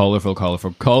amazing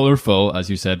colourful, as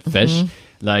you said, fish.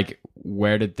 Like,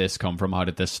 where did this come from? How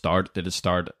did this start? Did it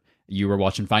start, you were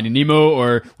watching Finding Nemo,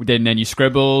 or then you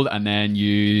scribbled, and then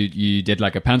you did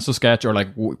like a pencil sketch, or like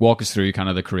walk us through kind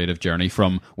of the creative journey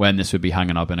from when this would be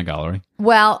hanging up in a gallery?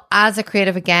 Well, as a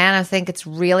creative, again, I think it's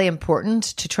really important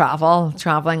to travel.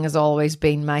 Traveling has always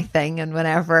been my thing. And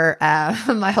whenever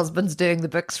my husband's doing the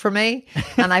books for me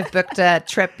and I've booked a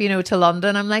trip, to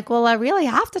London, I'm like, well, I really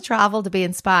have to travel to be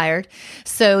inspired.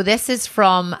 So this is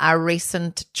from a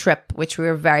recent trip, which we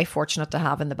were very fortunate to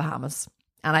have in the Bahamas.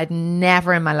 And I'd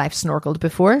never in my life snorkeled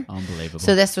before. Unbelievable.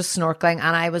 So this was snorkeling,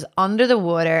 and I was under the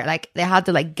water. Like, they had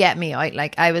to like get me out.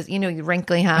 Like, I was,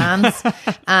 wrinkly hands.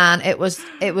 And it was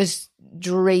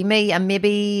dreamy, and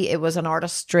maybe it was an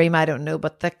artist's dream, I don't know,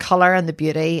 but the colour and the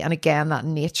beauty, and again that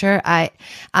nature, and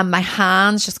my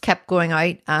hands just kept going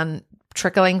out and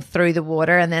trickling through the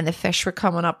water, and then the fish were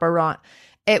coming up around.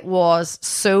 It was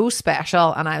so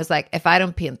special, and I was like, if I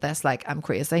don't paint this, like, I'm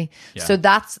crazy. Yeah. So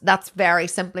that's very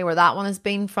simply where that one has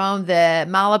been from. The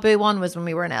Malibu one was when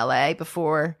we were in LA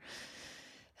before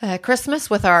Christmas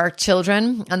with our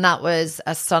children, and that was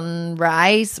a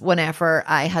sunrise whenever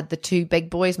I had the two big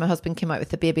boys. My husband came out with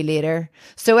the baby later.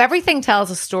 So everything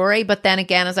tells a story, but then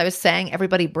again, as I was saying,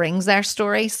 everybody brings their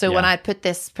story. So when I put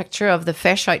this picture of the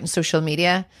fish out in social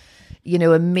media, you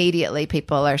know, immediately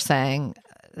people are saying,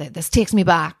 this takes me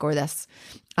back, or this.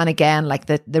 And again, like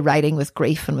the writing with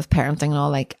grief and with parenting and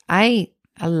all, like I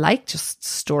like just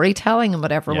storytelling in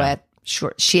whatever way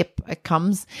shape it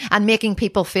comes, and making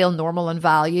people feel normal and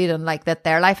valued, and like that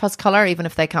their life has color even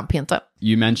if they can't paint it.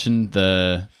 You mentioned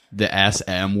the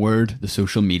SM word, the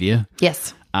social media.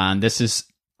 Yes. And this is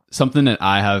something that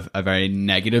I have a very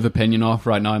negative opinion of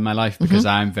right now in my life, because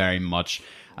I'm very much...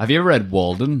 Have you ever read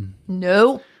Walden?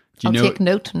 No. I'll take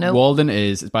note. No. Walden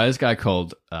is by this guy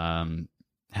called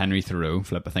Henry Thoreau,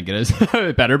 I think it is.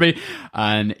 It better be.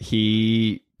 And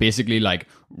he basically like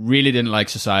really didn't like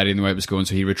society and the way it was going,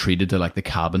 so he retreated to like the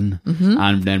cabin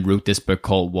and then wrote this book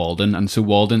called Walden. And so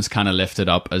Walden's kind of lifted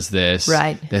up as this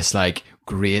like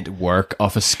great work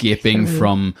of escaping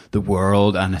from the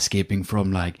world and escaping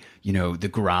from like, you know, the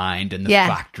grind and the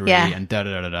factory and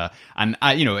da-da-da-da. And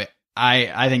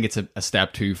I think it's a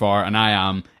step too far, and I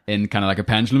am in kind of like a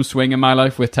pendulum swing in my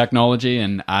life with technology,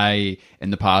 and I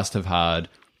in the past have had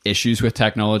issues with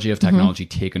technology, of technology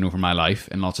taking over my life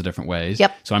in lots of different ways.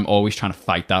 Yep. So I'm always trying to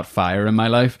fight that fire in my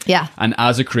life. Yeah. And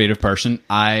as a creative person,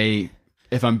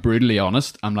 if I'm brutally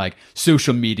honest, I'm like,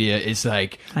 social media is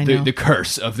like the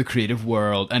curse of the creative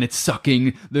world, and it's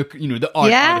sucking the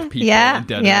art out of people and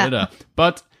da-da-da-da.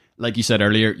 But like you said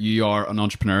earlier, you are an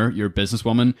entrepreneur, you're a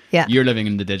businesswoman, you're living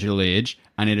in the digital age,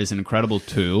 and it is an incredible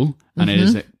tool, and it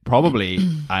is probably,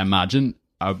 I imagine,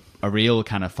 a real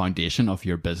kind of foundation of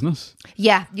your business.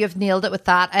 Yeah, you've nailed it with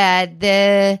that. I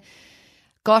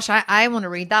want to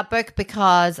read that book,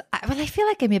 because I feel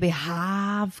like I maybe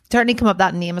have certainly come up,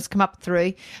 that name has come up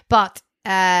through, but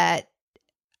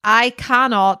I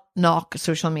cannot knock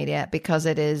social media, because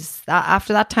it is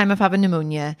after that time of having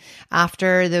pneumonia,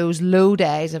 after those low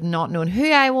days of not knowing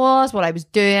who I was, what I was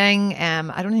doing.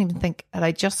 I don't even think that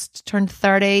I just turned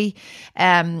 30.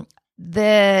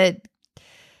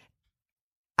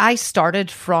 I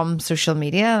started from social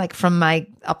media, like from my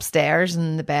upstairs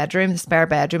in the bedroom, the spare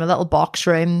bedroom, a little box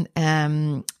room,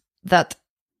 that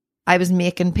I was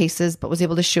making pieces, but was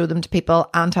able to show them to people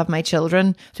and have my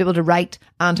children, was able to write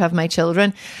and have my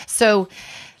children. So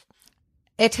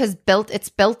it's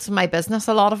built my business,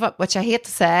 a lot of it, which I hate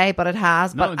to say, but it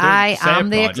has. No, but I've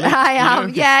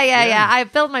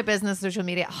built my business social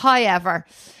media. However,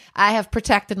 I have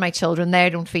protected my children. They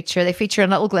don't feature. They feature in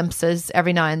little glimpses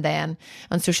every now and then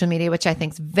on social media, which I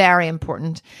think is very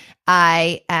important.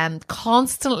 I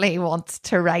constantly want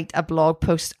to write a blog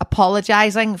post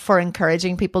apologizing for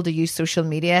encouraging people to use social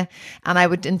media. And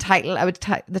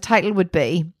the title would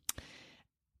be,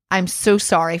 I'm so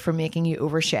sorry for making you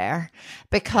overshare,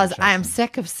 because I am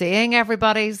sick of seeing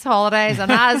everybody's holidays,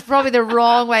 and that is probably the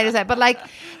wrong way to say it. But like,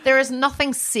 there is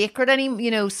nothing sacred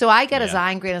anymore, so I get as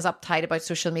angry and as uptight about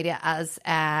social media as,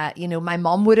 my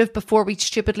mom would have before we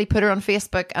stupidly put her on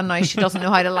Facebook, and now she doesn't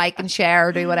know how to like and share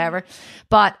or do whatever.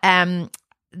 But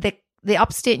the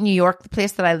upstate New York, the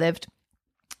place that I lived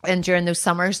in during those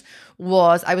summers,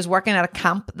 I was working at a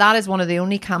camp. That is one of the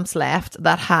only camps left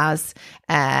that has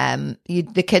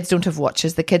the kids don't have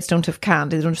watches, the kids don't have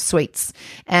candy, they don't have sweets.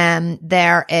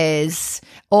 There is,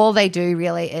 all they do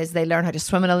really is they learn how to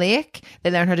swim in a lake,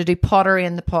 they learn how to do pottery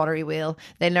in the pottery wheel,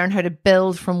 they learn how to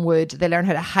build from wood, they learn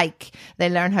how to hike, they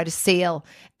learn how to sail.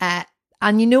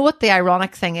 And you know what the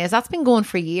ironic thing is? That's been going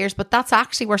for years, but that's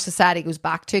actually where society goes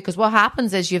back to. Because what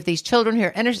happens is you have these children who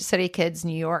are inner city kids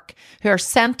in New York who are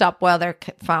sent up while their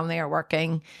family are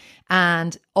working,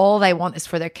 and all they want is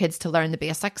for their kids to learn the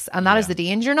basics. And that is the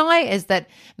danger now, is that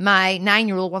my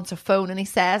 9-year-old wants a phone, and he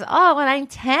says, oh, when I'm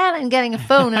 10, I'm getting a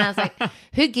phone. And I was like,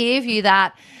 who gave you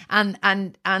that?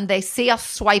 And they see us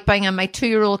swiping, and my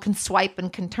 2-year-old can swipe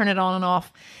and can turn it on and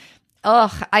off.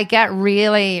 Ugh, I get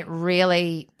really,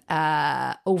 really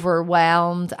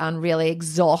overwhelmed and really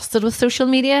exhausted with social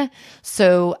media.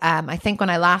 So I think when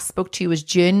I last spoke to you was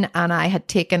June, and I had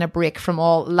taken a break from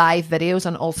all live videos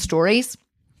and all stories.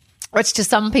 Which to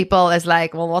some people is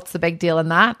like, well, what's the big deal in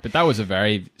that? But that was a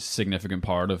very significant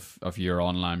part of your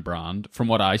online brand, from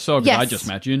what I saw, because I just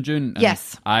met you in June. And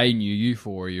I knew you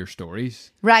for your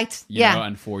stories. Right, you know,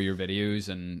 and for your videos.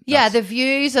 And the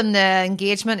views and the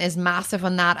engagement is massive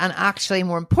on that. And actually,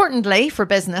 more importantly, for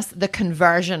business, the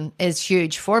conversion is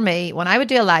huge. For me, when I would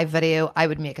do a live video, I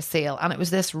would make a sale. And it was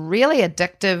this really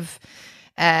addictive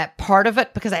part of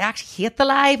it, because I actually hate the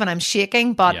live and I'm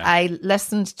shaking, but I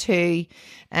listened to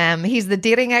he's the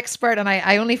dating expert, and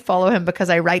I only follow him because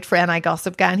I write for NI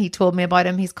Gossip Guy, and he told me about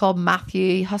him. He's called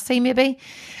Matthew Hussey maybe,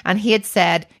 and he had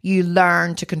said you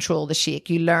learn to control the shake,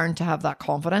 you learn to have that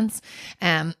confidence.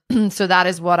 So that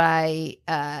is what I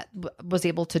was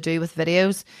able to do with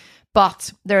videos.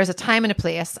 But there is a time and a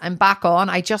place. I'm back on.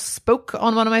 I just spoke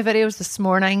on one of my videos this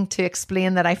morning to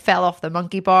explain that I fell off the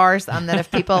monkey bars, and that if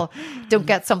people don't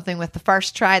get something with the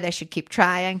first try, they should keep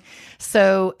trying.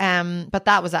 So, but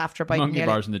that was after about monkey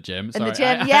bars in the gym. Sorry. In the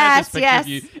gym, yes.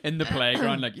 You in the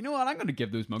playground, like, you know what? I'm going to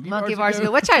give those monkey bars a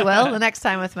go, which I will the next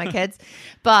time with my kids.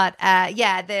 But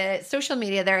the social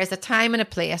media, there is a time and a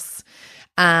place,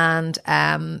 and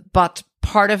but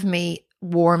part of me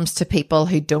warms to people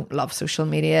who don't love social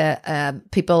media,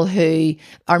 people who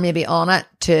are maybe on it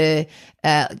to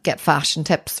get fashion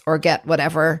tips or get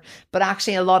whatever. But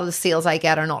actually, a lot of the sales I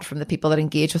get are not from the people that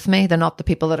engage with me. They're not the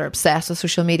people that are obsessed with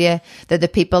social media. They're the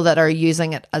people that are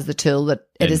using it as the tool that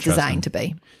it is designed to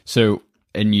be. So,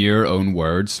 in your own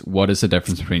words, what is the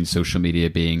difference between social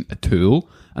media being a tool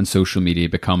and social media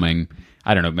becoming,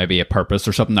 I don't know, maybe a purpose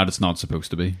or something that it's not supposed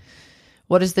to be?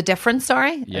 What is the difference?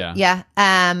 Sorry. Yeah.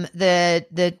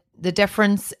 The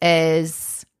difference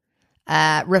is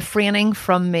refraining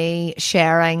from me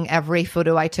sharing every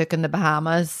photo I took in the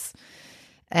Bahamas,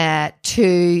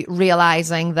 to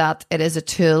realizing that it is a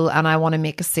tool and I want to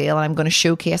make a sale, and I'm going to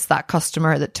showcase that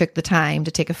customer that took the time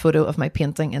to take a photo of my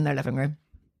painting in their living room.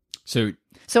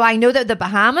 So I know that the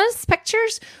Bahamas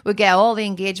pictures would get all the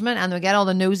engagement, and we get all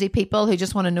the nosy people who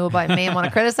just want to know about me and want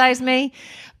to criticize me.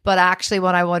 But actually,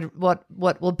 what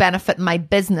will benefit my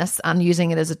business and using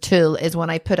it as a tool is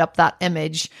when I put up that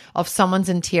image of someone's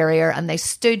interior and they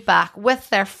stood back with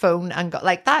their phone and got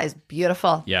like, that is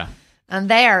beautiful. Yeah. And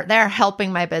they're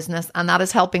helping my business, and that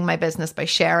is helping my business by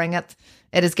sharing it.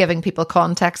 It is giving people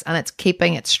context, and it's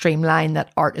keeping it streamlined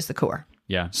that art is the core.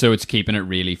 Yeah, so it's keeping it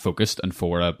really focused and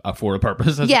for a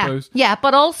purpose, I suppose. Yeah,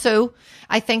 but also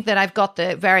I think that I've got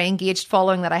the very engaged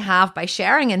following that I have by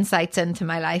sharing insights into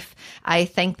my life. I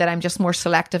think that I'm just more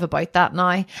selective about that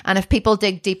now. And if people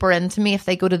dig deeper into me, if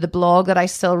they go to the blog that I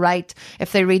still write,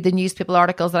 if they read the newspaper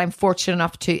articles that I'm fortunate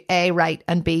enough to A, write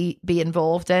and B, be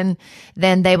involved in,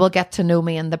 then they will get to know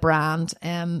me and the brand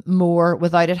more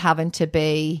without it having to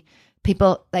be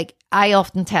people. Like, I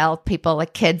often tell people,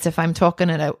 like kids, if I'm talking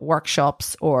at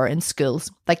workshops or in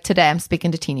schools, like today I'm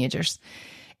speaking to teenagers.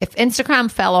 If Instagram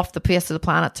fell off the face of the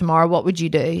planet tomorrow, what would you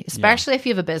do? Especially if you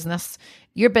have a business.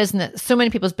 Your business, so many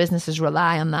people's businesses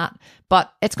rely on that,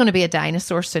 but it's going to be a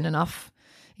dinosaur soon enough.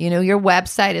 You know, your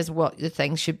website is what the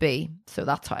thing should be. So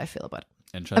that's how I feel about it.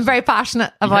 Interesting. I'm very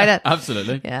passionate about it.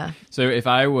 Absolutely. Yeah. So if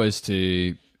I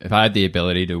had the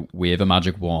ability to wave a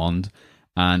magic wand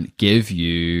and give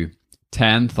you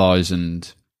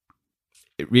 10,000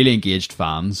 really engaged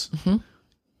fans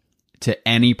to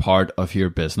any part of your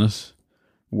business,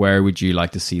 where would you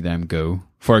like to see them go?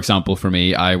 For example, for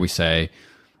me, I always say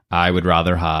I would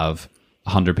rather have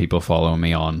 100 people following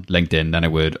me on LinkedIn than I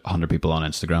would 100 people on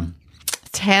Instagram.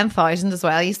 10,000 as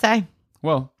well, you say?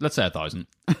 Well, let's say 1,000.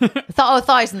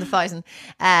 1,000.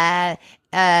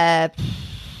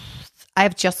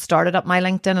 I've just started up my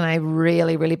LinkedIn, and I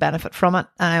really, really benefit from it.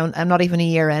 I'm not even a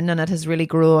year in, and it has really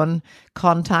grown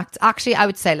contacts. Actually, I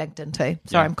would say LinkedIn too.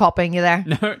 Sorry, I'm copying you there.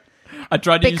 No, I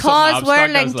tried to use because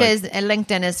where abstract,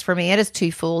 LinkedIn is for me, it is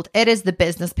twofold. It is the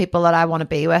business people that I want to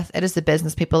be with. It is the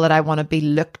business people that I want to be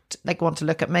want to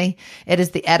look at me. It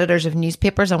is the editors of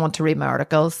newspapers. I want to read my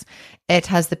articles. It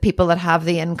has the people that have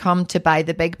the income to buy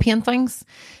the big paintings,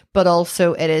 but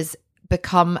also it is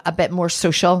become a bit more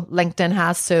social. LinkedIn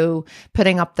has, so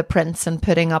putting up the prints and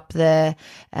putting up the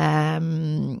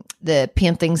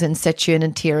paintings in situ and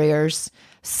interiors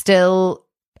still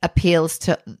appeals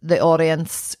to the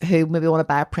audience who maybe want to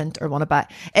buy a print or want to buy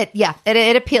it. Yeah,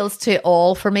 it appeals to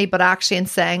all for me. But actually, in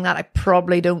saying that, I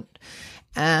probably don't.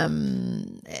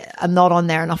 I'm not on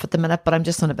there enough at the minute, but I'm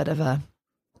just on a bit of a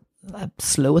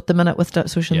slow at the minute with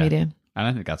social media. And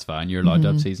I think that's fine. You're allowed to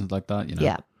have seasons like that, you know.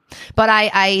 Yeah. But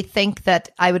I think that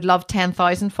I would love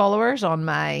 10,000 followers on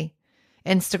my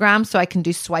Instagram, so I can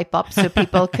do swipe up, so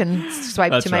people can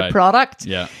swipe to my product.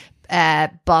 Yeah.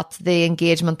 But the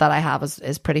engagement that I have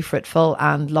is pretty fruitful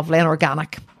and lovely and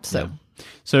organic. So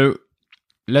So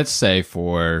let's say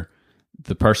for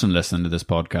the person listening to this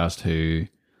podcast who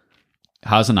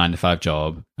has a 9-to-5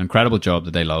 job, incredible job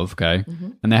that they love, okay,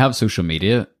 and they have social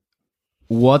media,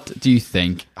 how do you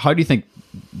think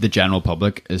the general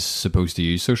public is supposed to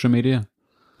use social media?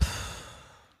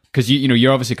 Because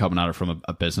you're obviously coming at it from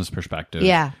a business perspective.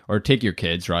 Yeah. Or take your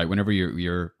kids, right? Whenever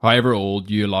you're however old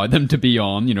you allow them to be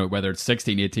on, whether it's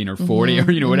 16, 18 or 40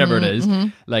 or whatever it is.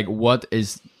 Like, what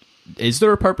is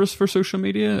there a purpose for social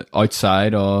media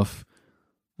outside of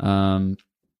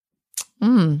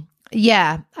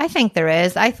Yeah, I think there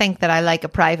is. I think that I like a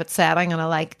private setting, and I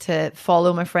like to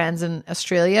follow my friends in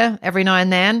Australia every now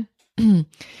and then.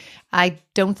 I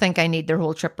don't think I need their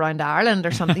whole trip around Ireland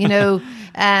or something,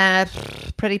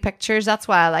 pretty pictures. That's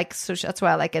why I like that's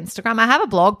why I like Instagram. I have a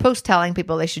blog post telling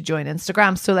people they should join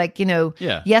Instagram. So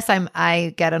yes,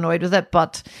 I get annoyed with it,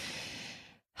 but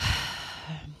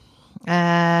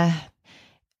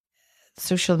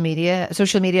social media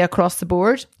across the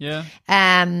board. Yeah.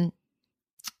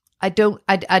 I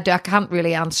can't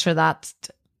really answer that,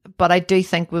 but I do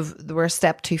think we're a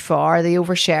step too far. The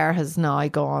overshare has now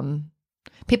gone.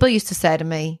 People used to say to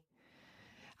me,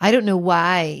 I don't know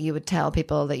why you would tell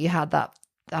people that you had that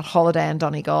holiday in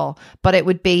Donegal, but it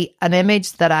would be an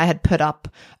image that I had put up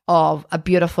of a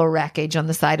beautiful wreckage on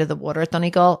the side of the water at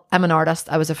Donegal. I'm an artist.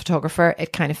 I was a photographer.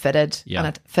 It kind of fitted, and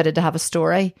it fitted to have a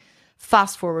story.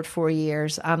 Fast forward 4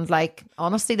 years, and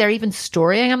honestly, they're even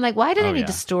storying. I'm like, why did I need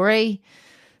a story?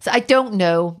 So I don't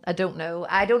know. I don't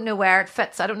know where it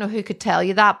fits. I don't know who could tell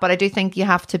you that, but I do think you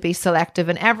have to be selective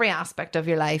in every aspect of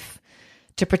your life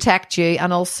to protect you,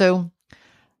 and also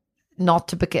not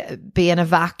to be in a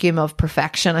vacuum of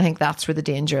perfection. I think that's where the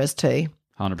danger is too.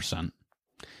 100%.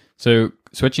 So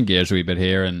switching gears a wee bit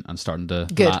here and starting to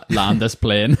land this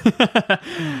plane.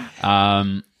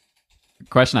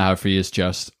 Question I have for you is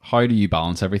just, how do you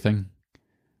balance everything?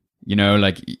 You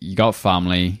got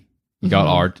family, you got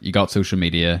art, you got social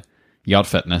media, you got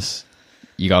fitness,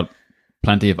 you got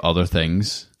plenty of other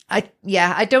things. I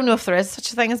don't know if there is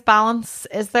such a thing as balance.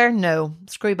 Is there? No.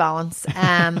 Screw balance.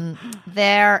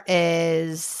 There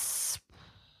is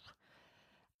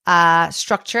a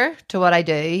structure to what I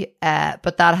do,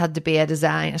 but that had to be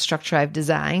a structure I've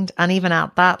designed. And even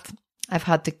at that,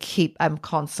 I'm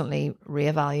constantly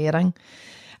reevaluating.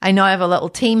 I now have a little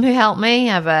team who help me.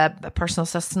 I have a personal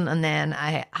assistant, and then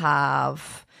I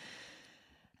have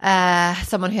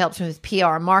someone who helps me with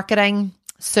PR marketing.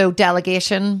 So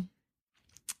delegation.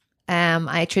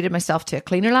 I treated myself to a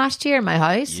cleaner last year in my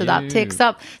house, so that takes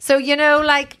up. So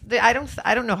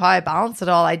I don't know how I balance it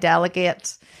all. I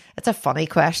delegate. It's a funny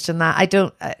question that I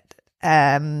don't.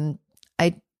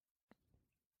 I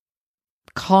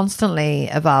constantly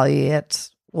evaluate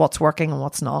what's working and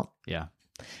what's not. Yeah.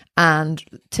 And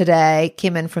today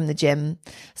came in from the gym,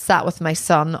 sat with my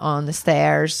son on the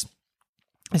stairs.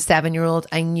 A 7-year-old.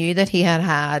 I knew that he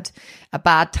had a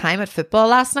bad time at football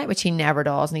last night, which he never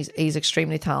does, and he's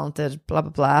extremely talented, blah,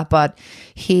 blah, blah. But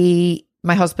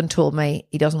my husband told me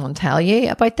he doesn't want to tell you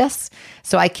about this.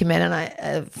 So I came in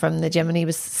and from the gym, and he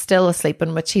was still asleep,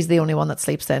 in which he's the only one that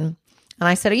sleeps in. And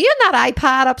I said, are you in that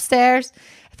iPad upstairs?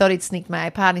 I thought he'd sneak my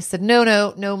iPad. And he said,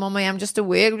 no, mummy, I'm just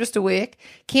awake.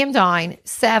 Came down,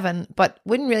 7, but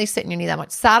wouldn't really sit in your knee that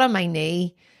much. Sat on my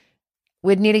knee.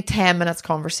 We had nearly 10 minutes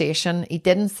conversation. He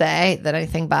didn't say that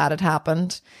anything bad had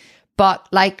happened, but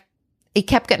he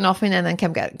kept getting off me and then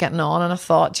kept getting on. And I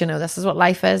thought, this is what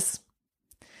life is.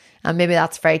 And maybe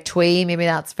that's very twee, maybe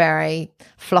that's very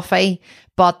fluffy,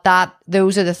 but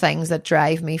those are the things that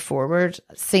drive me forward.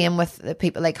 Same with the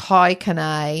people, how can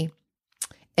I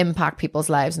impact people's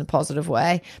lives in a positive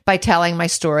way? By telling my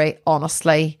story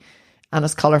honestly and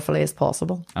as colourfully as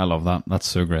possible. I love that. That's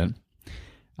so great.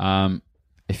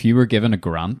 If you were given a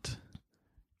grant,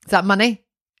 is that money?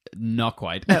 Not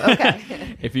quite. No, okay.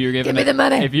 If you were given Give me the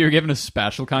money. If you were given a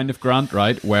special kind of grant,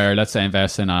 right, where let's say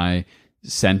Invest and I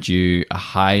sent you a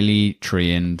highly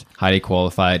trained, highly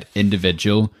qualified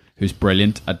individual who's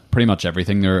brilliant at pretty much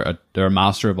everything. They're a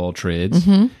master of all trades,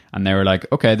 and they were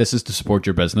like, okay, this is to support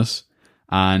your business,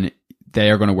 and they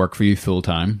are going to work for you full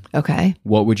time. Okay.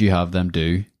 What would you have them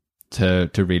do to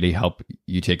really help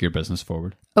you take your business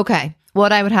forward? Okay.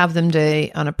 What I would have them do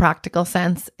on a practical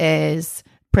sense is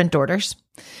print orders.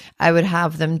 I would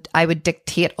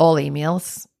dictate all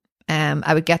emails.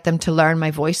 I would get them to learn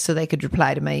my voice so they could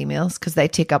reply to my emails, because they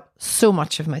take up so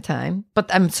much of my time.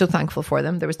 But I'm so thankful for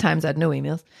them. There was times I had no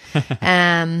emails.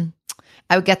 I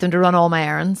would get them to run all my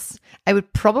errands. I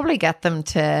would probably get them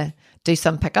to do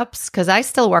some pickups, because I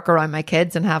still work around my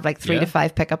kids and have 3 to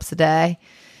 5 pickups a day.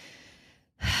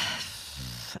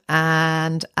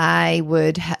 and I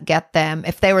would get them,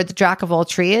 if they were the jack of all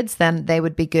trades, then they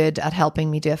would be good at helping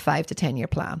me do a 5 to 10 year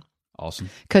plan. Awesome.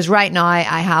 Because right now I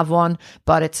have one,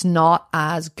 but it's not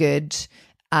as good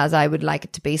as I would like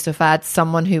it to be. So if I had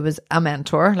someone who was a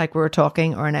mentor, like we were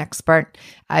talking, or an expert,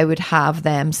 I would have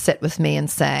them sit with me and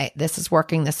say, this is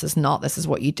working, this is not, this is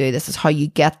what you do, this is how you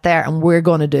get there, and we're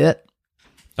going to do it.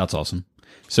 That's awesome.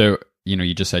 So,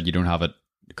 you just said you don't have it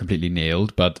completely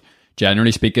nailed, but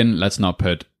generally speaking, let's not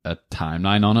put a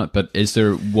timeline on it, but is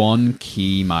there one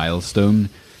key milestone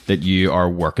that you are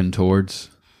working towards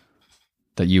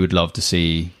that you would love to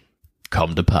see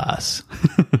come to pass?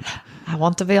 I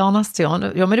want to be honest. Do you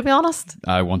want me to be honest?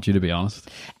 I want you to be honest.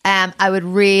 I would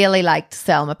really like to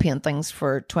sell my paintings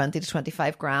for 20 to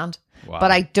 25 grand, Wow.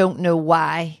 but I don't know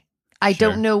why. I Sure.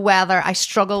 don't know whether I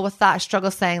struggle with that. I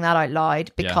struggle saying that out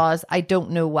loud because I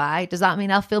don't know why. Does that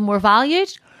mean I'll feel more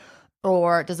valued?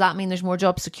 Or does that mean there's more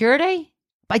job security?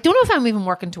 I don't know if I'm even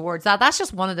working towards that. That's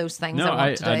just one of those things I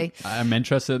want to do. I'm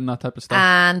interested in that type of stuff.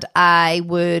 And I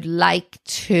would like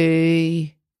to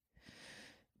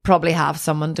probably have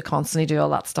someone to constantly do all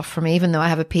that stuff for me, even though I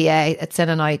have a PA. It's in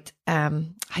and out.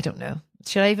 I don't know.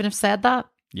 Should I even have said that?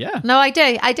 Yeah. No, I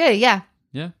do. Yeah.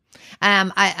 Yeah.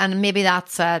 And maybe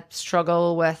that's a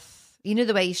struggle with,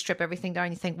 the way you strip everything down,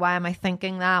 you think, why am I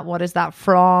thinking that? What is that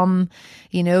from?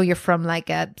 You're from like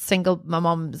a single, my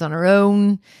mom's on her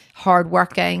own,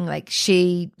 hardworking, like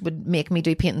she would make me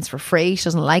do paintings for free. She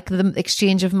doesn't like the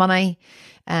exchange of money.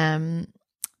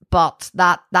 But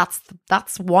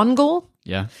that's one goal.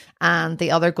 Yeah. And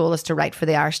the other goal is to write for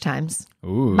the Irish Times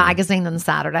Ooh. magazine on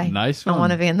Saturday. Nice I one.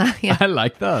 want to be in that. Yeah. I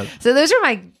like that. So those are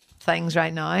my things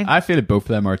right now. I feel that both of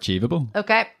them are achievable.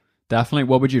 Okay. Definitely.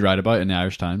 What would you write about in the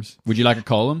Irish Times? Would you like a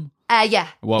column? Yeah.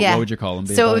 What would your column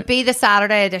be So about? it would be the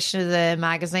Saturday edition of the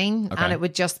magazine, Okay. and it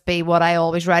would just be what I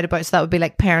always write about. So that would be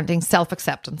like parenting,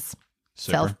 self-acceptance,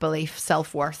 Super. self-belief,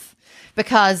 self-worth.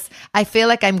 Because I feel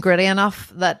like I'm gritty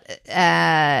enough that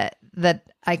that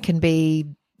I can be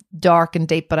dark and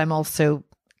deep, but I'm also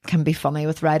can be funny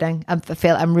with writing. I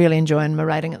feel I'm really enjoying my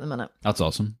writing at the minute. That's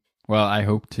awesome. Well, I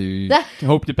hope to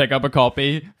pick up a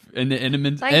copy in the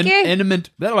imminent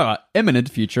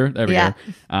future. There we Yeah. go.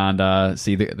 And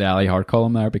see the Ali Harte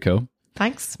column there. Be cool.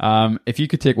 Thanks. If you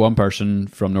could take one person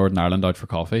from Northern Ireland out for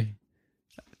coffee,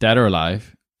 dead or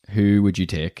alive, who would you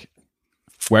take?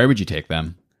 Where would you take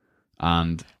them?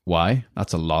 And why?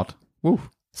 That's a lot. Woo.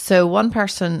 So one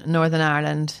person, Northern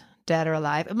Ireland, dead or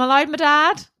alive. Am I allowed my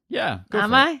dad? Yeah. Go Am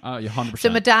for I? it. You're 100%. So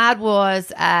my dad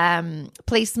was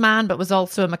policeman, but was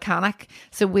also a mechanic.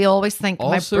 So we always think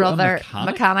Also my a brother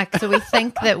mechanic? So we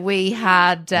think that we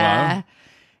had Wow.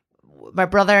 my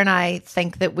brother and I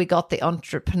think that we got the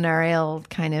entrepreneurial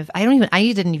kind of. I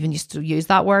didn't even used to use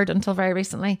that word until very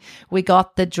recently. We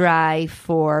got the drive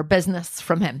for business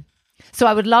from him. So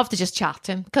I would love to just chat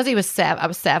to him because he was 7. I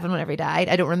was 7 whenever he died.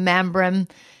 I don't remember him.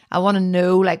 I want to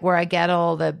know like where I get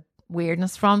all the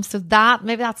weirdness from. So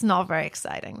maybe that's not very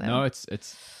exciting though. No, it's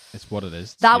what it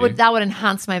is. It's That you. would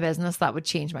enhance my business. That would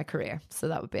change my career. So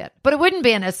that would be it. But it wouldn't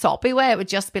be in a soppy way. It would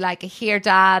just be like, here,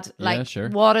 Dad, like, Yeah, sure.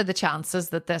 what are the chances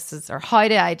that this is, or how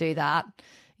do I do that?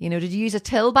 Did you use a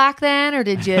till back then, or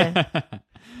did you?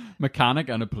 Mechanic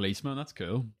and a policeman. That's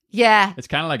cool. Yeah. It's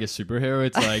kind of like a superhero.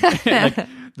 It's like like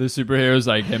the superhero's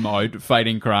like him out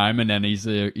fighting crime, and then he's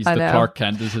the know. Clark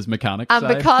Kent is his mechanic And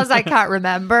side. because I can't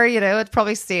remember, it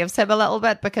probably saves him a little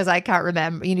bit because I can't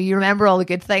remember. You remember all the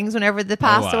good things whenever they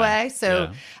passed aye. away. So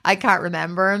Yeah. I can't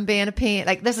remember him being a paint.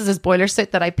 Like this is his boiler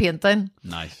suit that I paint in.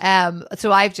 Nice.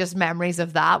 So I've just memories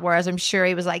of that. Whereas I'm sure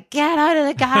he was like, get out of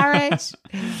the garage.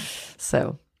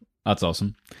 So That's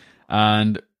awesome.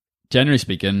 And generally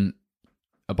speaking,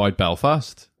 about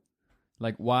Belfast,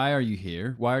 like why are you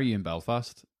here? Why are you in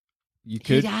Belfast?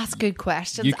 you'd ask good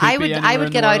questions. you could I be would anywhere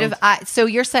in get the out world. of. So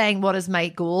you're saying what is my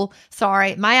goal?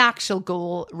 Sorry, my actual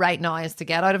goal right now is to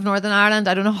get out of Northern Ireland.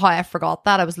 I don't know how I forgot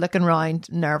that. I was looking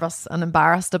around, nervous and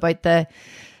embarrassed about the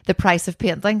price of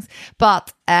paintings,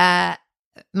 but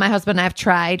my husband and I have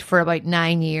tried for about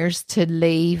 9 years to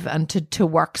leave and to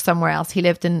work somewhere else. He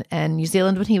lived in New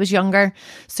Zealand when he was younger.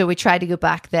 So we tried to go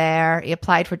back there. He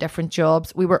applied for different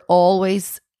jobs. We were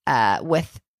always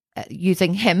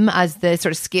using him as the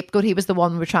sort of scapegoat. He was the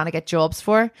one we were trying to get jobs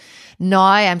for. Now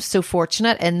I'm so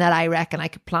fortunate in that I reckon I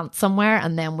could plant somewhere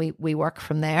and then we work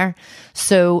from there.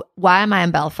 So why am I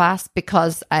in Belfast?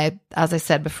 Because as I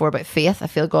said before about faith, I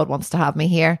feel God wants to have me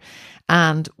here.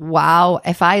 And wow,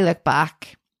 if I look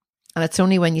back, and it's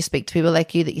only when you speak to people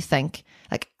like you that you think,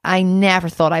 like, I never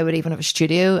thought I would even have a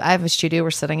studio. I have a studio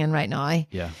we're sitting in right now.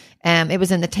 Yeah. It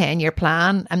was in the 10-year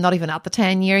plan. I'm not even at the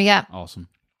 10-year yet. Awesome.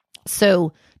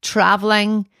 So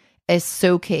traveling is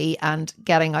so key and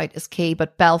getting out is key.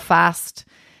 But Belfast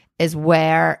is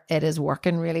where it is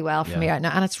working really well for me right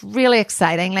now. And it's really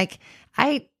exciting. Like,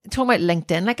 I talking about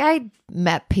LinkedIn, like I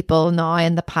met people now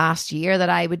in the past year that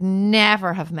I would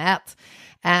never have met.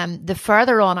 The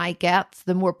further on I get,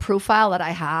 the more profile that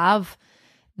I have,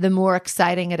 the more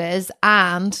exciting it is.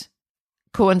 And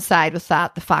coincide with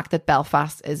that, the fact that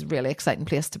Belfast is a really exciting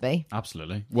place to be.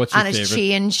 Absolutely. What's your and favorite? It's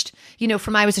changed, you know,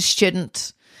 from I was a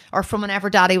student or from whenever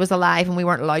Daddy was alive and we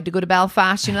weren't allowed to go to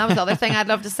Belfast. You know, that was the other thing I'd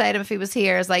love to say to him if he was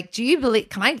here is like, can you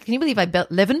believe I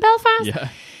live in Belfast? Yeah.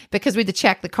 Because we had to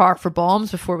check the car for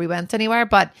bombs before we went anywhere.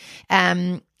 But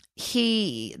so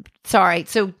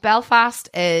Belfast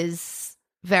is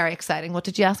very exciting. What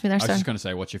did you ask me there, I was sir? just going to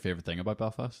say, what's your favorite thing about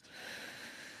Belfast?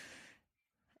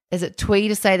 Is it twee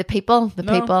to say the people?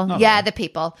 No, People? not Yeah, really. the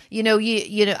people. You know,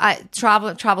 I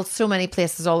traveled so many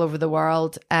places all over the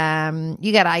world.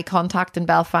 You get eye contact in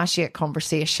Belfast, you get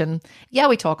conversation. Yeah,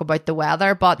 we talk about the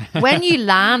weather, but when you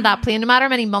land that plane, no matter how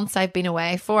many months I've been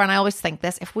away for, and I always think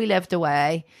this, if we lived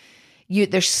away,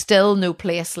 there's still no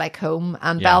place like home.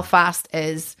 And Belfast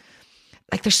is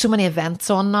like, there's so many events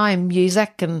on now and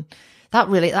music, and that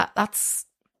really it's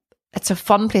a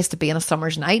fun place to be on a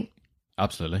summer's night.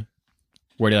 Absolutely.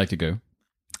 Where do you like to go?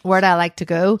 Where do I like to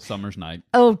go? Summer's night.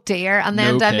 Oh dear. And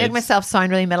then No I make kids. myself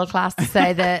sound really middle class to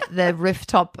say the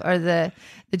rooftop or the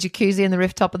jacuzzi and the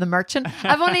rooftop of the Merchant.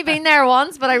 I've only been there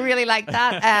once, but I really like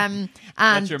that. And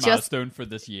That's your just milestone for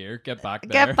this year. Get back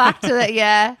there. get back to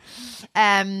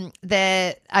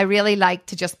the I really like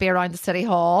to just be around the City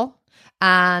Hall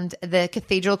and the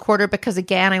Cathedral Quarter, because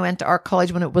again, I went to art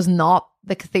college when it was not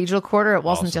the Cathedral Quarter. It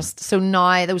wasn't Awesome. just, so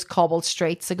now those cobbled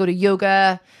streets. I go to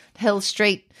yoga, Hill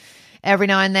Street every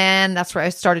now and then. That's where I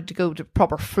started to go to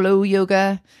proper flow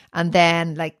yoga. And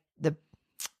then like the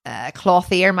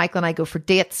Clothier, Michael and I go for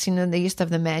dates. You know, they used to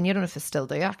have the menu. I don't know if they still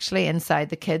do actually, inside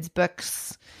the kids'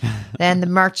 books. Then the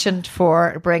Merchant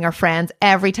for bring our friends.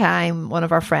 Every time one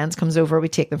of our friends comes over, we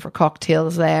take them for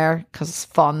cocktails there because it's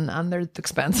fun and they're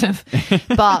expensive.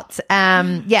 But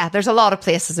there's a lot of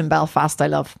places in Belfast I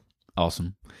love.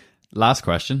 Awesome. Last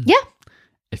question. Yeah.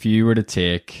 If you were to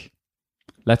take,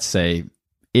 let's say,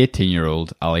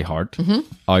 18-year-old Ali Harte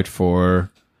out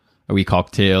for a wee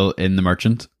cocktail in the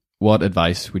Merchant, what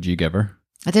advice would you give her?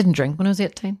 I didn't drink when I was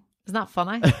 18. Isn't that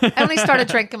funny? I only started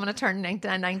drinking when I turned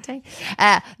 19.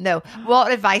 No.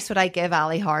 What advice would I give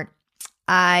Ali Harte?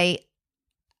 I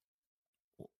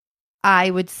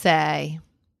would say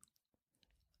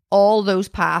all those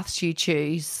paths you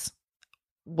choose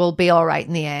will be all right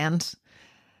in the end.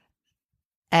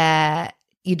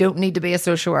 You don't need to be a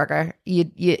social worker.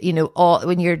 You know,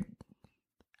 when you're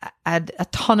had a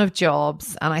ton of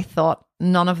jobs, and I thought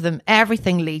none of them,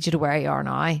 everything leads you to where you are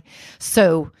now.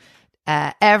 So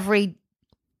 18,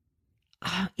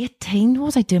 what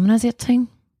was I doing when I was 18?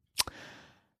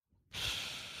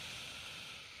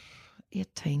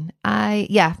 18.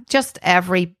 Just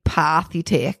every path you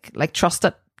take, like trust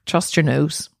it, trust your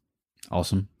nose.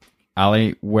 Awesome.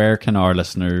 Ali, where can our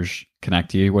listeners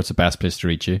connect to you? What's the best place to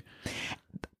reach you?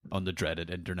 On the dreaded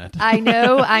internet. I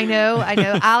know.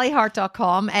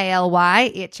 AliHarte.com,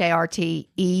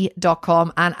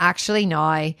 ALYHARTE.com. And actually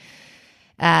now,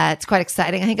 it's quite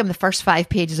exciting. I think I'm the first 5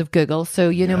 pages of Google. So,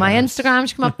 you know, my Instagram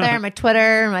should come up there, my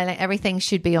Twitter, everything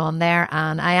should be on there.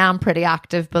 And I am pretty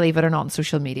active, believe it or not, on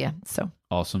social media. So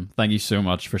Awesome. Thank you so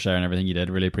much for sharing everything you did.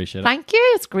 Really appreciate it. thank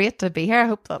you. It's great to be here. I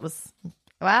hope that was,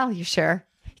 well, you sure?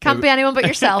 Can't be anyone but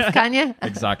yourself, can you?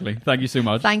 Exactly. Thank you so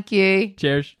much. Thank you.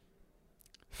 Cheers.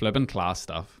 Flippin' class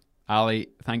stuff. Ali,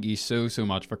 thank you so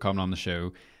much for coming on the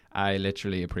show. I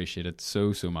literally appreciate it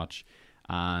so much.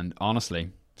 And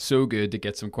honestly, so good to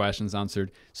get some questions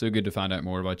answered. So good to find out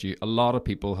more about you. A lot of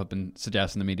people have been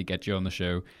suggesting to me to get you on the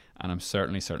show, and I'm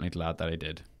certainly glad that I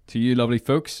did. To you lovely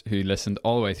folks who listened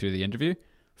all the way through the interview,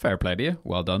 fair play to you.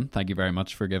 Well done. Thank you very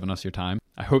much for giving us your time.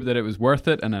 I hope that it was worth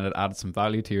it and that it added some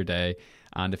value to your day.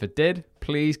 And if it did,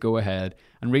 please go ahead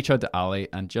and reach out to Ali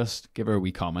and just give her a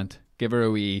wee comment. Give her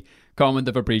a wee comment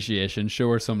of appreciation, show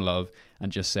her some love,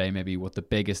 and just say maybe what the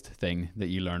biggest thing that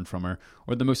you learned from her,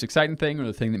 or the most exciting thing, or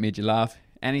the thing that made you laugh.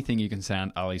 Anything you can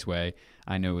send Ali's way.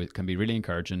 I know it can be really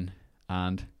encouraging,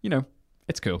 and, you know,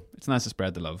 it's cool. It's nice to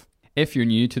spread the love. If you're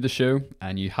new to the show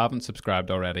and you haven't subscribed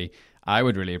already, I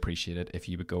would really appreciate it if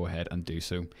you would go ahead and do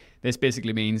so. This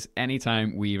basically means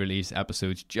anytime we release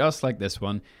episodes just like this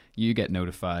one, you get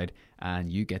notified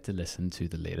and you get to listen to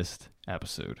the latest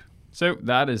episode. So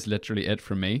that is literally it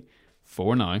from me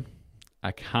for now.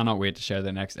 I cannot wait to share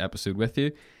the next episode with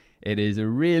you. It is a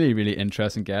really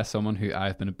interesting guest, someone who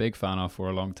I've been a big fan of for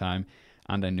a long time,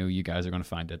 and I know you guys are going to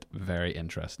find it very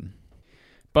interesting.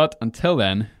 But until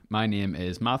then, my name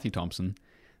is Matthew Thompson.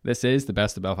 This is the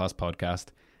Best of Belfast podcast,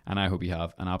 and I hope you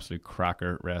have an absolute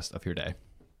cracker rest of your day.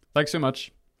 Thanks so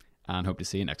much, and hope to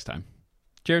see you next time.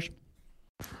 Cheers.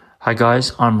 Hi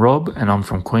guys, I'm Rob and I'm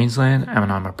from Queensland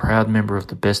and I'm a proud member of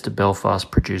the Best of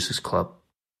Belfast Producers Club.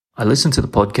 I listen to the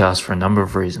podcast for a number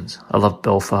of reasons. I love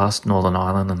Belfast, Northern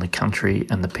Ireland and the country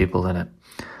and the people in it.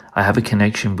 I have a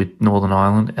connection with Northern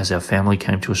Ireland as our family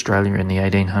came to Australia in the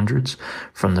 1800s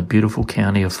from the beautiful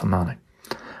county of Fermanagh.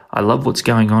 I love what's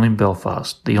going on in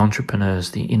Belfast, the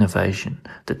entrepreneurs, the innovation,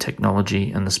 the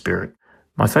technology and the spirit.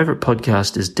 My favourite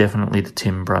podcast is definitely the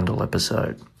Tim Brundle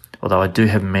episode, although I do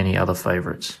have many other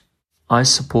favourites. I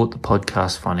support the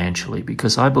podcast financially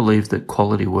because I believe that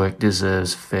quality work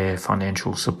deserves fair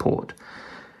financial support.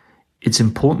 It's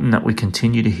important that we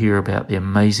continue to hear about the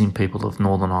amazing people of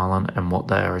Northern Ireland and what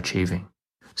they are achieving.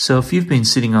 So if you've been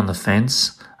sitting on the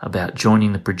fence about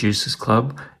joining the Producers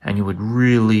Club and you would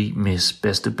really miss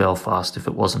Best of Belfast if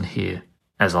it wasn't here,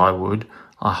 as I would,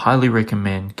 I highly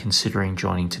recommend considering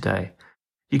joining today.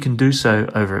 You can do so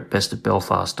over at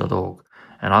bestofbelfast.org.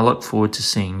 And I look forward to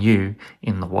seeing you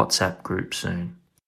in the WhatsApp group soon.